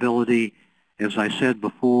liability, as I said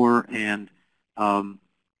before, and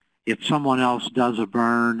if someone else does a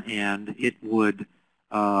burn and it would,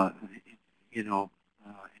 you know,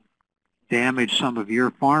 damage some of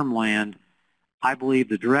your farmland, I believe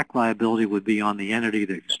the direct liability would be on the entity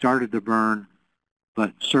that started the burn,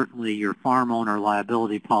 but certainly your farm owner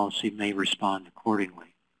liability policy may respond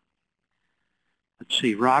accordingly. Let's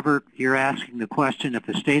see, Robert, you're asking the question, if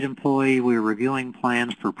a state employee, we're reviewing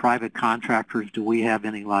plans for private contractors, do we have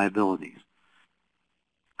any liabilities?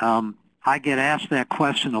 I get asked that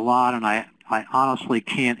question a lot, and I honestly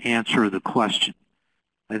can't answer the question.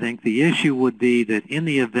 I think the issue would be that in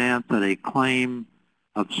the event that a claim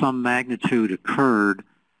of some magnitude occurred,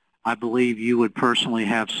 I believe you would personally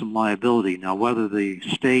have some liability. Now, whether the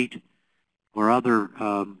state or other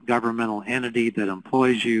governmental entity that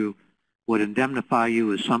employs you would indemnify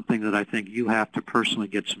you is something that I think you have to personally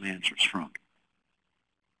get some answers from.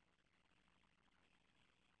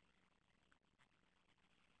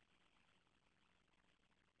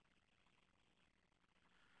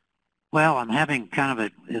 Well, I'm having kind of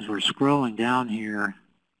a, as we're scrolling down here,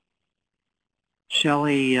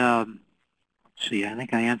 Shelley, let's see, I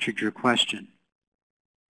think I answered your question.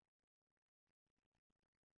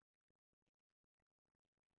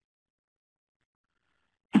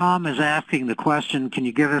 Tom is asking the question, can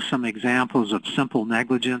you give us some examples of simple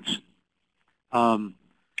negligence?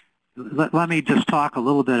 Let me just talk a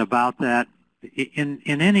little bit about that. In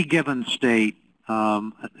any given state,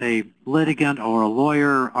 a litigant or a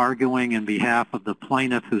lawyer arguing in behalf of the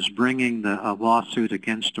plaintiff who's bringing the lawsuit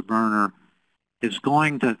against a burner is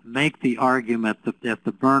going to make the argument that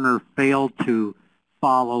the burner failed to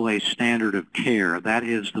follow a standard of care. That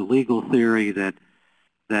is the legal theory that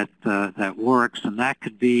works, and that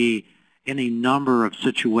could be any number of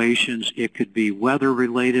situations. It could be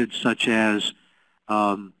weather-related, such as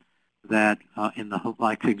that in the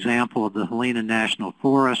like example of the Helena National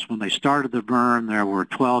Forest, when they started the burn, there were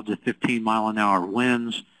 12 to 15 mile-an-hour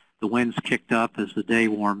winds. The winds kicked up as the day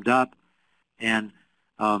warmed up, and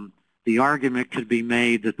the argument could be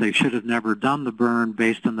made that they should have never done the burn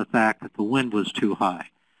based on the fact that the wind was too high.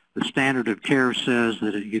 The standard of care says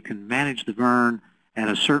that you can manage the burn at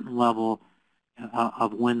a certain level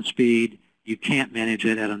of wind speed. You can't manage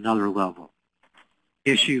it at another level.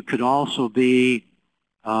 Issue could also be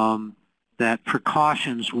that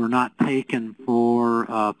precautions were not taken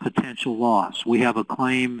for potential loss. We have a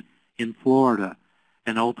claim in Florida,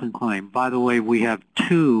 an open claim. By the way, we have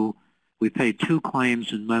we paid 2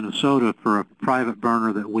 claims in Minnesota for a private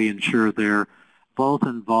burner that we insure there. Both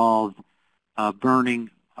involved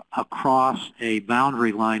burning across a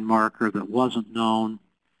boundary line marker that wasn't known,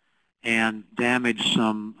 and damaged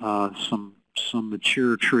some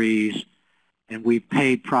mature trees, and we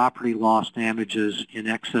paid property loss damages in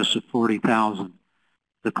excess of $40,000.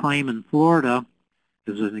 The claim in Florida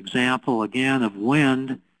is an example again of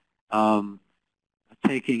wind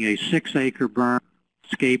taking a 6-acre burn,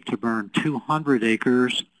 escape to burn 200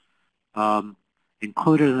 acres.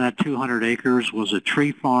 Included in that 200 acres was a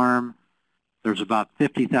tree farm. There's about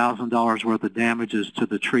 $50,000 worth of damages to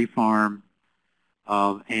the tree farm,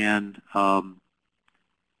 and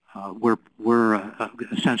we're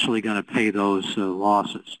essentially going to pay those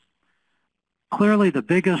losses. Clearly, the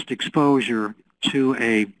biggest exposure to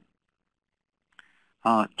a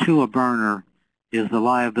burner is the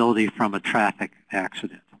liability from a traffic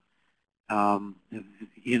accident.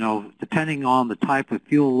 You know, depending on the type of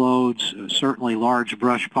fuel loads, certainly large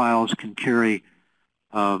brush piles can carry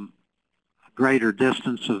a greater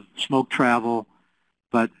distance of smoke travel,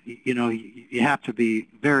 but you know, you have to be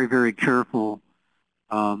very, very careful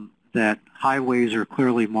that highways are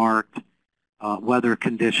clearly marked, weather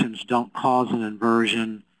conditions don't cause an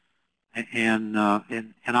inversion, and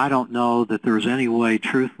I don't know that there's any way,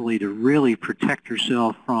 truthfully, to really protect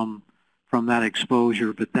yourself from that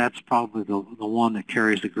exposure, but that's probably the one that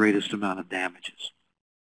carries the greatest amount of damages.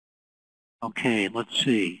 Okay, let's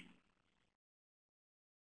see.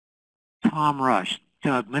 Tom Rush.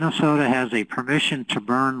 Minnesota has a permission to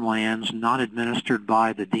burn lands not administered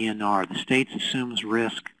by the DNR. The state assumes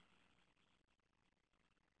risk,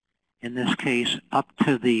 in this case, up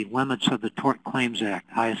to the limits of the Tort Claims Act.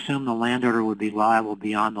 I assume the landowner would be liable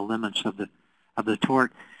beyond the limits of the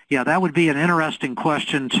tort. Yeah, that would be an interesting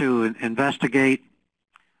question to investigate.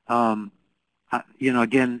 You know,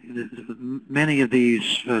 again, many of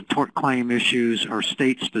these tort claim issues are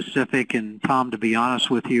state-specific, and Tom, to be honest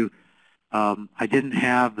with you, I didn't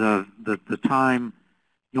have the time,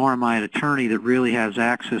 nor am I an attorney that really has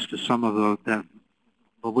access to some of the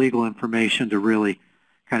legal information to really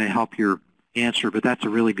kind of help your answer, but that's a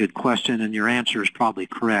really good question, and your answer is probably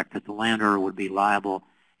correct, that the landowner would be liable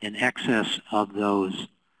in excess of those.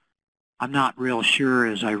 I'm not real sure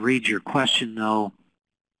as I read your question, though.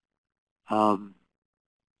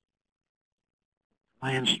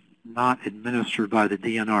 Lands not administered by the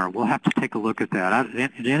DNR. We'll have to take a look at that.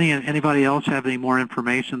 Did anybody else have any more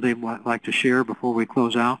information they'd like to share before we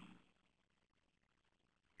close out?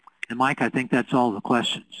 And Mike, I think that's all the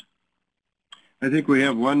questions. I think we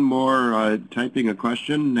have one more typing a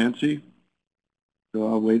question, Nancy. So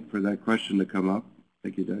I'll wait for that question to come up.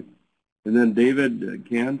 Thank you, Doug. And then David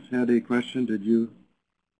Kantz had a question. Did you?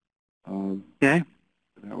 Okay.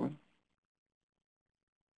 That one?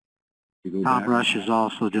 Tom Rush is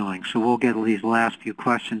also doing. So we'll get these last few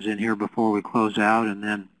questions in here before we close out, and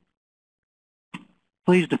then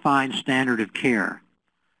please define standard of care.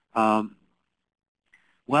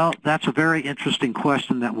 Well, that's a very interesting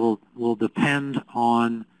question that will depend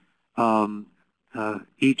on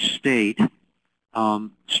each state.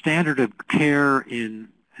 Standard of care in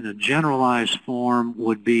a generalized form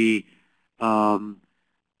would be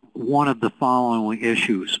one of the following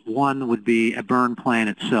issues. One would be a burn plan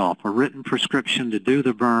itself, a written prescription to do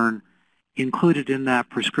the burn. Included in that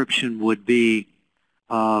prescription would be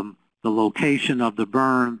the location of the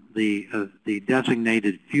burn, the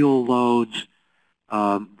designated fuel loads,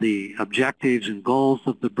 the objectives and goals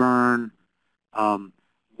of the burn,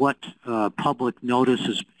 what public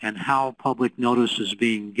notices and how public notice is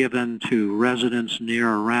being given to residents near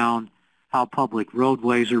or around, how public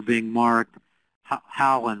roadways are being marked,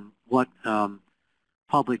 how and what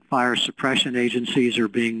public fire suppression agencies are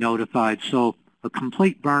being notified. So a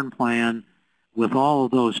complete burn plan with all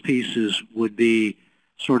of those pieces would be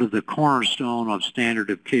sort of the cornerstone of standard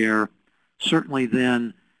of care. Certainly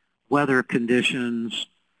then weather conditions,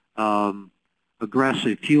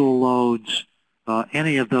 aggressive fuel loads,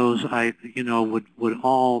 any of those would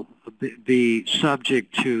all be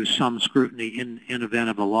subject to some scrutiny in event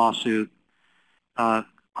of a lawsuit.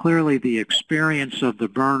 Clearly the experience of the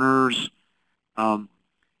burners,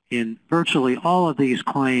 in virtually all of these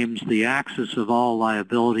claims, the axis of all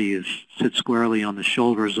liability sits squarely on the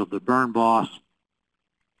shoulders of the burn boss.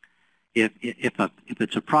 If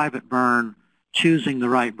it's a private burn, choosing the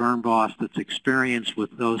right burn boss that's experienced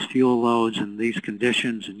with those fuel loads and these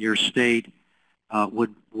conditions in your state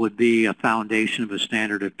would be a foundation of a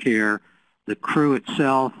standard of care. The crew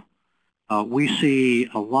itself, we see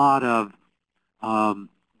a lot of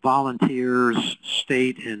volunteers,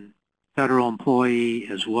 state and federal employee,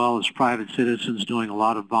 as well as private citizens doing a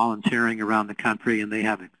lot of volunteering around the country, and they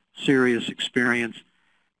have serious experience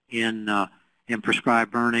in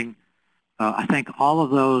prescribed burning. I think all of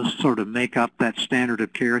those sort of make up that standard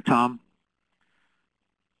of care, Tom.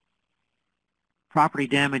 Property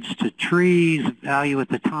damage to trees, value at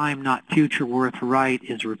the time, not future worth right.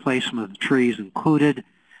 Is replacement of the trees included?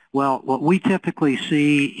 Well, what we typically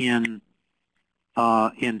see in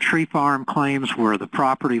tree farm claims where the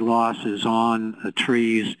property loss is on the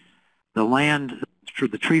trees,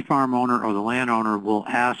 the tree farm owner or the landowner will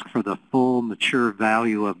ask for the full mature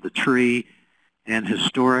value of the tree, and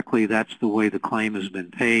historically that's the way the claim has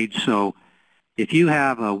been paid. So if you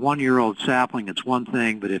have a 1-year-old sapling, it's one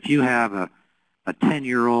thing, but if you have a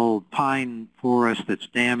 10-year-old pine forest that's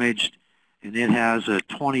damaged and it has a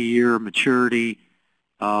 20-year maturity,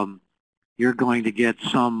 you're going to get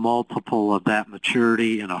some multiple of that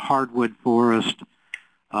maturity. In a hardwood forest,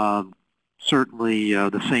 certainly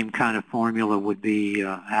the same kind of formula would be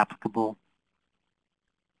applicable.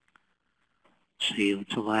 Let's see,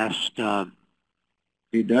 what's the last?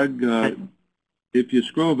 Hey, Doug, if you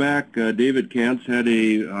scroll back, David Kantz had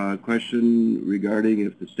a question regarding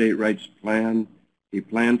if the state writes a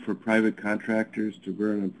plan for private contractors to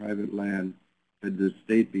burn on private land, could the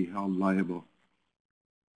state be held liable?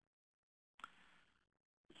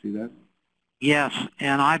 See that? Yes,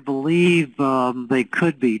 and I believe they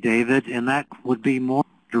could be, David, and that would be more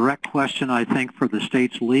direct question, I think, for the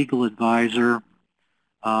state's legal advisor.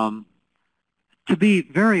 To be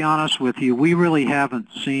very honest with you, we really haven't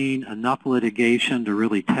seen enough litigation to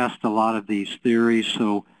really test a lot of these theories,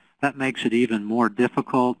 so that makes it even more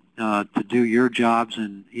difficult to do your jobs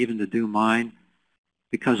and even to do mine,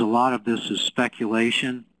 because a lot of this is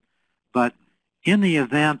speculation. But in the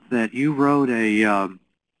event that you wrote a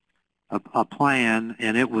plan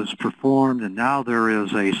and it was performed and now there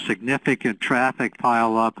is a significant traffic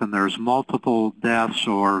pileup and there's multiple deaths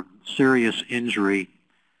or serious injury,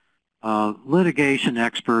 litigation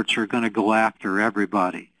experts are going to go after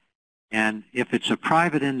everybody. And if it's a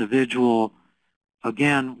private individual,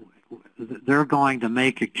 again, they're going to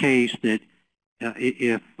make a case that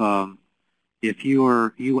if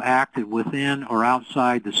you acted within or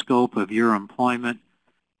outside the scope of your employment,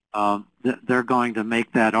 they're going to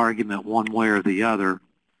make that argument one way or the other.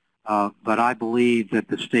 But I believe that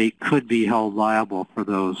the state could be held liable for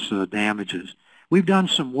those damages. We've done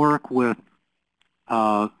some work with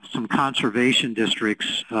some conservation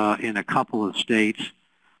districts in a couple of states.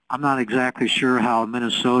 I'm not exactly sure how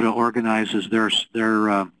Minnesota organizes their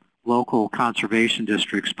local conservation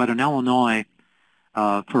districts, but in Illinois,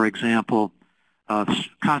 for example,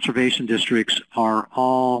 conservation districts are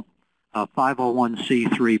all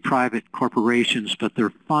 501c3 private corporations, but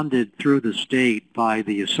they're funded through the state by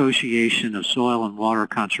the Association of Soil and Water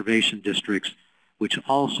Conservation Districts, which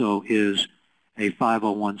also is a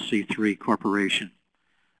 501c3 corporation.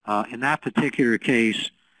 In that particular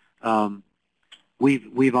case,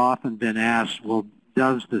 we've often been asked, well,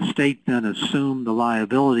 does the state then assume the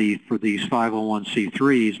liability for these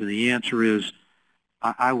 501c3s? And the answer is,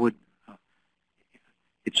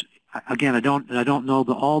 again, I don't know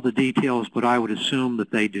all the details, but I would assume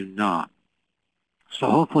that they do not. So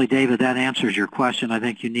hopefully, David, that answers your question. I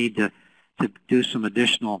think you need to do some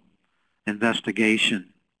additional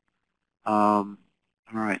investigation. All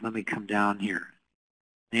right, let me come down here.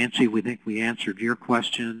 Nancy, we think we answered your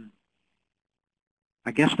question.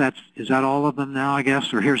 I guess is that all of them now, I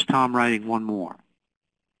guess? Or here's Tom writing one more.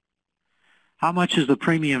 How much is the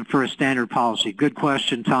premium for a standard policy? Good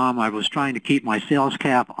question, Tom. I was trying to keep my sales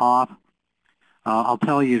cap off. I'll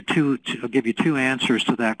tell you I'll give you two answers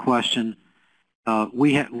to that question.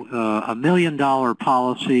 We have a $1 million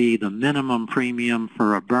policy. The minimum premium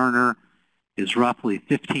for a burner is roughly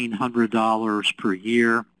 $1,500 per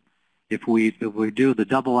year. If we do the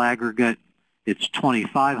double aggregate, it's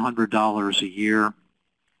 $2,500 a year.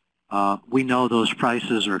 We know those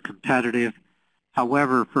prices are competitive.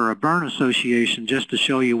 However, for a burn association, just to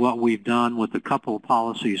show you what we've done with a couple of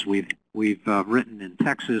policies we've written in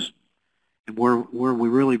Texas, and where we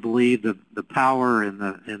really believe the power and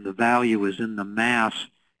the value is in the mass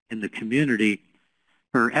in the community.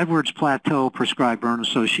 For Edwards Plateau Prescribed Burn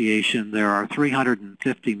Association, there are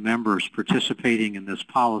 350 members participating in this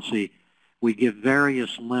policy. We give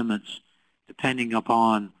various limits depending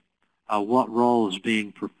upon what role is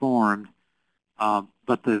being performed.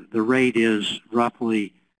 But the rate is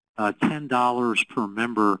roughly $10 per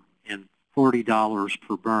member and $40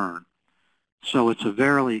 per burn. So it's a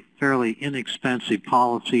fairly inexpensive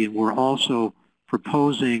policy, and we're also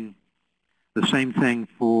proposing the same thing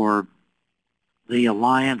for the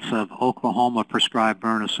Alliance of Oklahoma Prescribed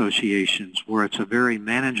Burn Associations, where it's a very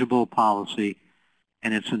manageable policy,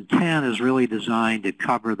 and its intent is really designed to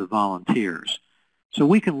cover the volunteers. So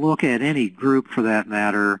we can look at any group for that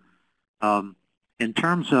matter. In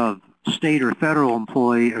terms of state or federal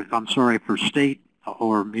employee, for state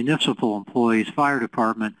or municipal employees, fire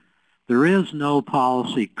department, there is no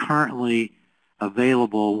policy currently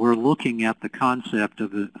available. We're looking at the concept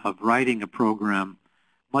of writing a program,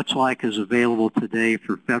 much like is available today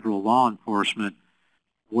for federal law enforcement,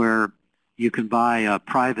 where you can buy a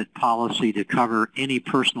private policy to cover any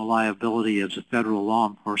personal liability as a federal law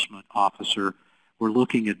enforcement officer. We're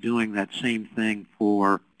looking at doing that same thing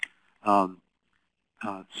for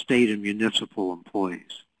state and municipal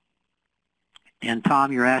employees. And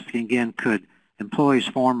Tom, you're asking again, could employees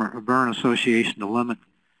form a burn association to limit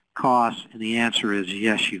costs? And the answer is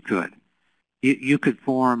yes, you could. You could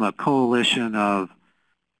form a coalition of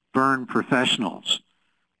burn professionals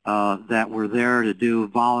that were there to do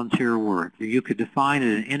volunteer work. You could define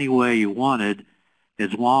it in any way you wanted,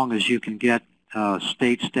 as long as you can get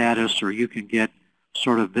state status, or you can get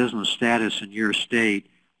sort of business status in your state.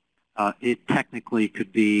 It technically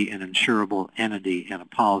could be an insurable entity, and a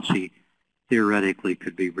policy theoretically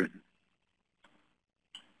could be written.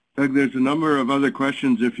 Doug, there's a number of other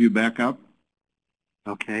questions if you back up.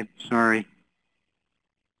 Okay, sorry.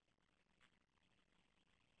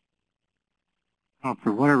 Oh,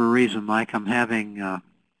 for whatever reason, Mike, I'm having,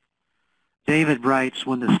 David writes,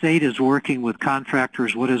 when the state is working with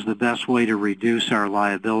contractors, what is the best way to reduce our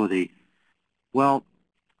liability? Well,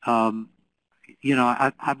 you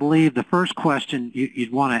know, I believe the first question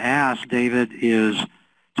you'd want to ask, David, is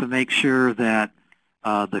to make sure that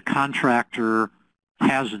the contractor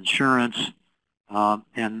has insurance,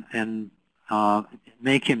 and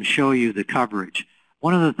make him show you the coverage.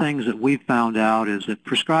 One of the things that we've found out is that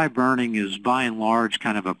prescribed burning is by and large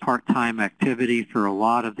kind of a part-time activity for a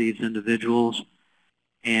lot of these individuals,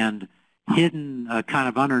 and hidden kind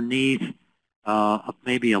of underneath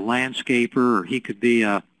maybe a landscaper, or he could be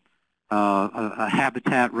a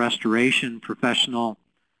habitat restoration professional,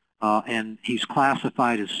 and he's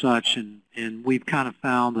classified as such, and we've kind of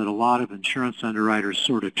found that a lot of insurance underwriters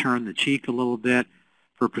sort of turn the cheek a little bit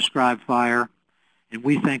for prescribed fire, and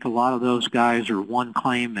we think a lot of those guys are one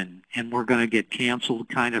claim and we're going to get canceled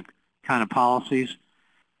kind of policies,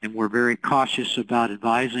 and we're very cautious about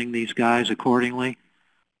advising these guys accordingly.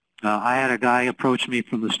 I had a guy approach me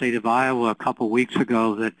from the state of Iowa a couple weeks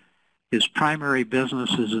ago that his primary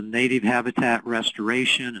business is in native habitat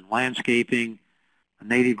restoration and landscaping,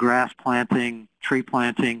 native grass planting, tree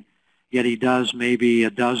planting, yet he does maybe a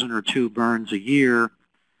dozen or two burns a year,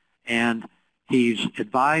 and he's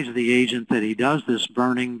advised the agent that he does this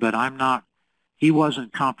burning, but he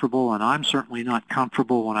wasn't comfortable, and I'm certainly not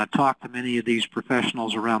comfortable when I talk to many of these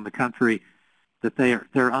professionals around the country, that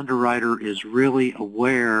their underwriter is really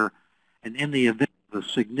aware, and in the event of a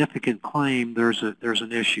significant claim, there's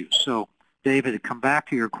an issue. So, David, to come back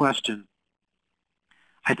to your question,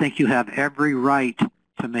 I think you have every right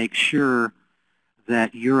to make sure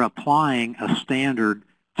that you're applying a standard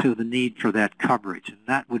to the need for that coverage, and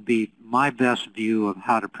that would be my best view of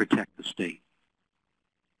how to protect the state.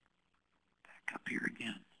 Back up here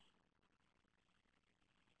again.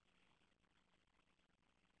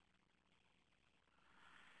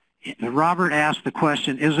 Robert asked the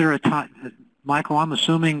question, is there a time, Michael, I'm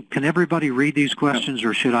assuming, can everybody read these questions,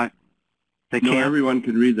 or should I? They can't? No, everyone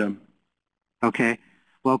can read them. Okay.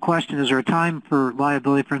 Well, question, is there a time for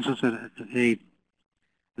liability, for instance, an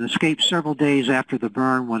escape several days after the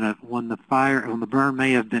burn when the burn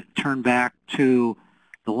may have been turned back to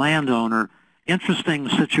the landowner? Interesting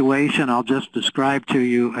situation I'll just describe to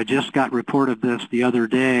you. I just got report of this the other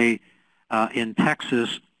day in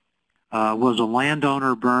Texas. Was a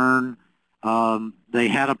landowner burn. They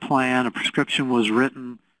had a plan. A prescription was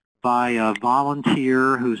written by a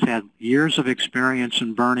volunteer who's had years of experience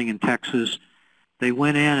in burning in Texas. They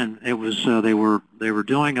went in, and it was they were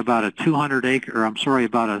doing about a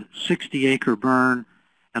 60-acre burn,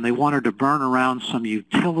 and they wanted to burn around some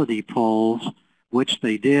utility poles, which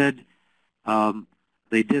they did.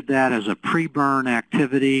 They did that as a pre-burn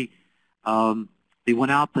activity. They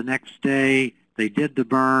went out the next day. They did the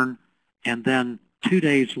burn, and then 2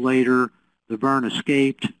 days later, the burn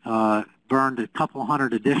escaped, burned a couple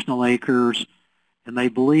hundred additional acres, and they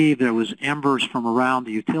believe there was embers from around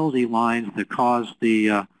the utility lines that caused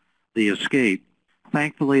the escape.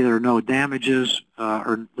 Thankfully, there are no damages,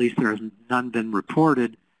 or at least there has none been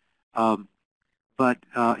reported. But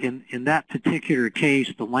in that particular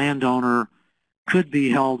case, the landowner could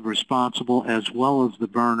be held responsible as well as the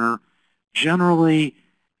burner. Generally,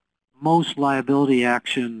 most liability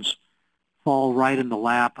actions fall right in the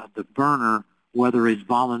lap of the burner, whether it's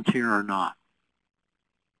volunteer or not.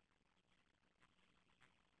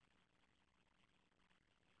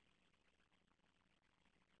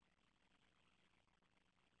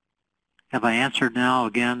 Have I answered now?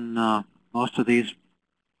 Again, most of these,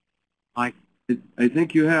 Mike? I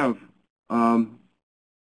think you have.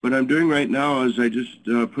 What I'm doing right now is I just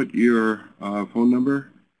put your phone number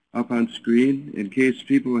up on screen. In case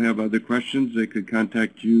people have other questions, they could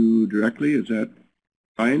contact you directly. Is that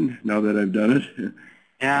fine now that I've done it?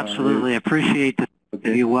 Absolutely. Appreciate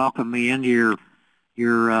that you welcome me into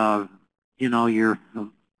your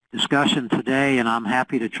discussion today, and I'm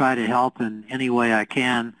happy to try to help in any way I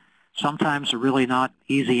can. Sometimes they're really not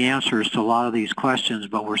easy answers to a lot of these questions,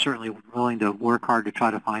 but we're certainly willing to work hard to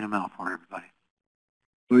try to find them out for everybody.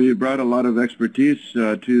 Well, you brought a lot of expertise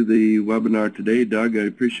to the webinar today, Doug. I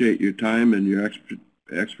appreciate your time and your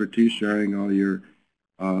expertise, sharing all your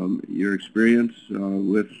experience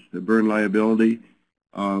with the burn liability.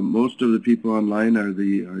 Most of the people online are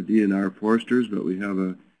the DNR foresters, but we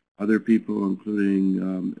have other people,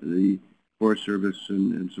 including the Forest Service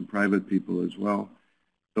and some private people as well.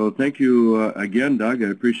 So thank you again, Doug. I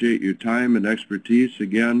appreciate your time and expertise.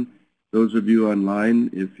 Again, those of you online,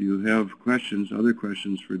 if you have questions, other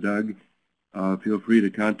questions for Doug, feel free to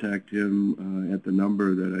contact him at the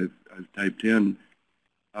number that I've typed in.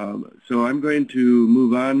 So I'm going to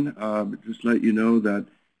move on, just let you know that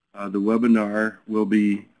the webinar will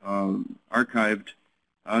be archived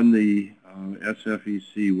on the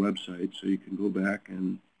SFEC website, so you can go back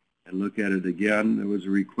and look at it again. There was a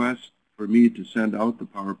request for me to send out the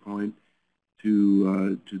PowerPoint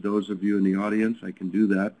to those of you in the audience. I can do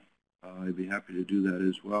that. I'd be happy to do that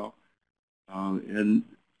as well. And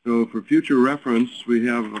so for future reference, we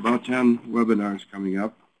have about 10 webinars coming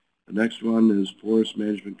up. The next one is Forest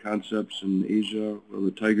Management Concepts in Asia, Will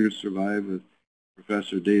the Tigers Survive, with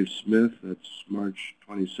Professor Dave Smith. That's March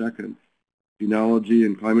 22nd. Phenology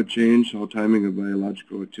and Climate Change, How Timing of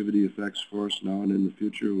Biological Activity Affects Forests Now and in the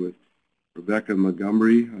Future, with Rebecca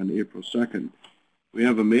Montgomery on April 2nd. We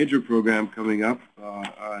have a major program coming up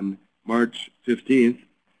on March 15th,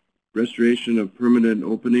 Restoration of Permanent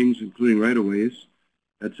Openings, including right-of-ways.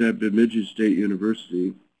 That's at Bemidji State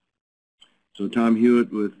University. So Tom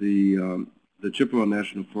Hewitt with the Chippewa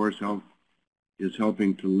National Forest is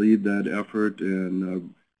helping to lead that effort,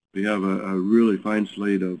 and we have a really fine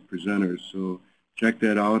slate of presenters. So check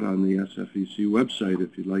that out on the SFEC website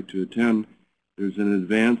if you'd like to attend. There's an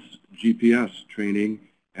advanced GPS training.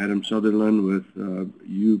 Adam Sutherland with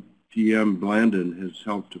UTM Blandon has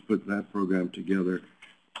helped to put that program together.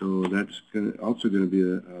 So that's also going to be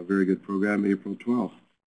a very good program, April 12th.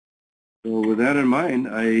 So with that in mind,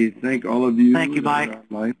 I thank all of you. Thank you, Mike.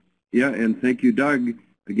 Online. Yeah, and thank you, Doug,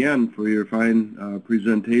 again for your fine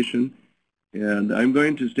presentation. And I'm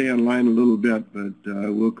going to stay online a little bit, but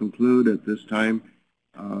we'll conclude at this time.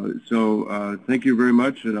 So thank you very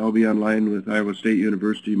much, and I'll be online with Iowa State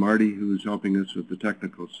University, Marty, who's helping us with the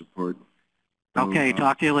technical support. So, okay,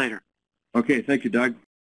 talk to you later. Okay, thank you, Doug.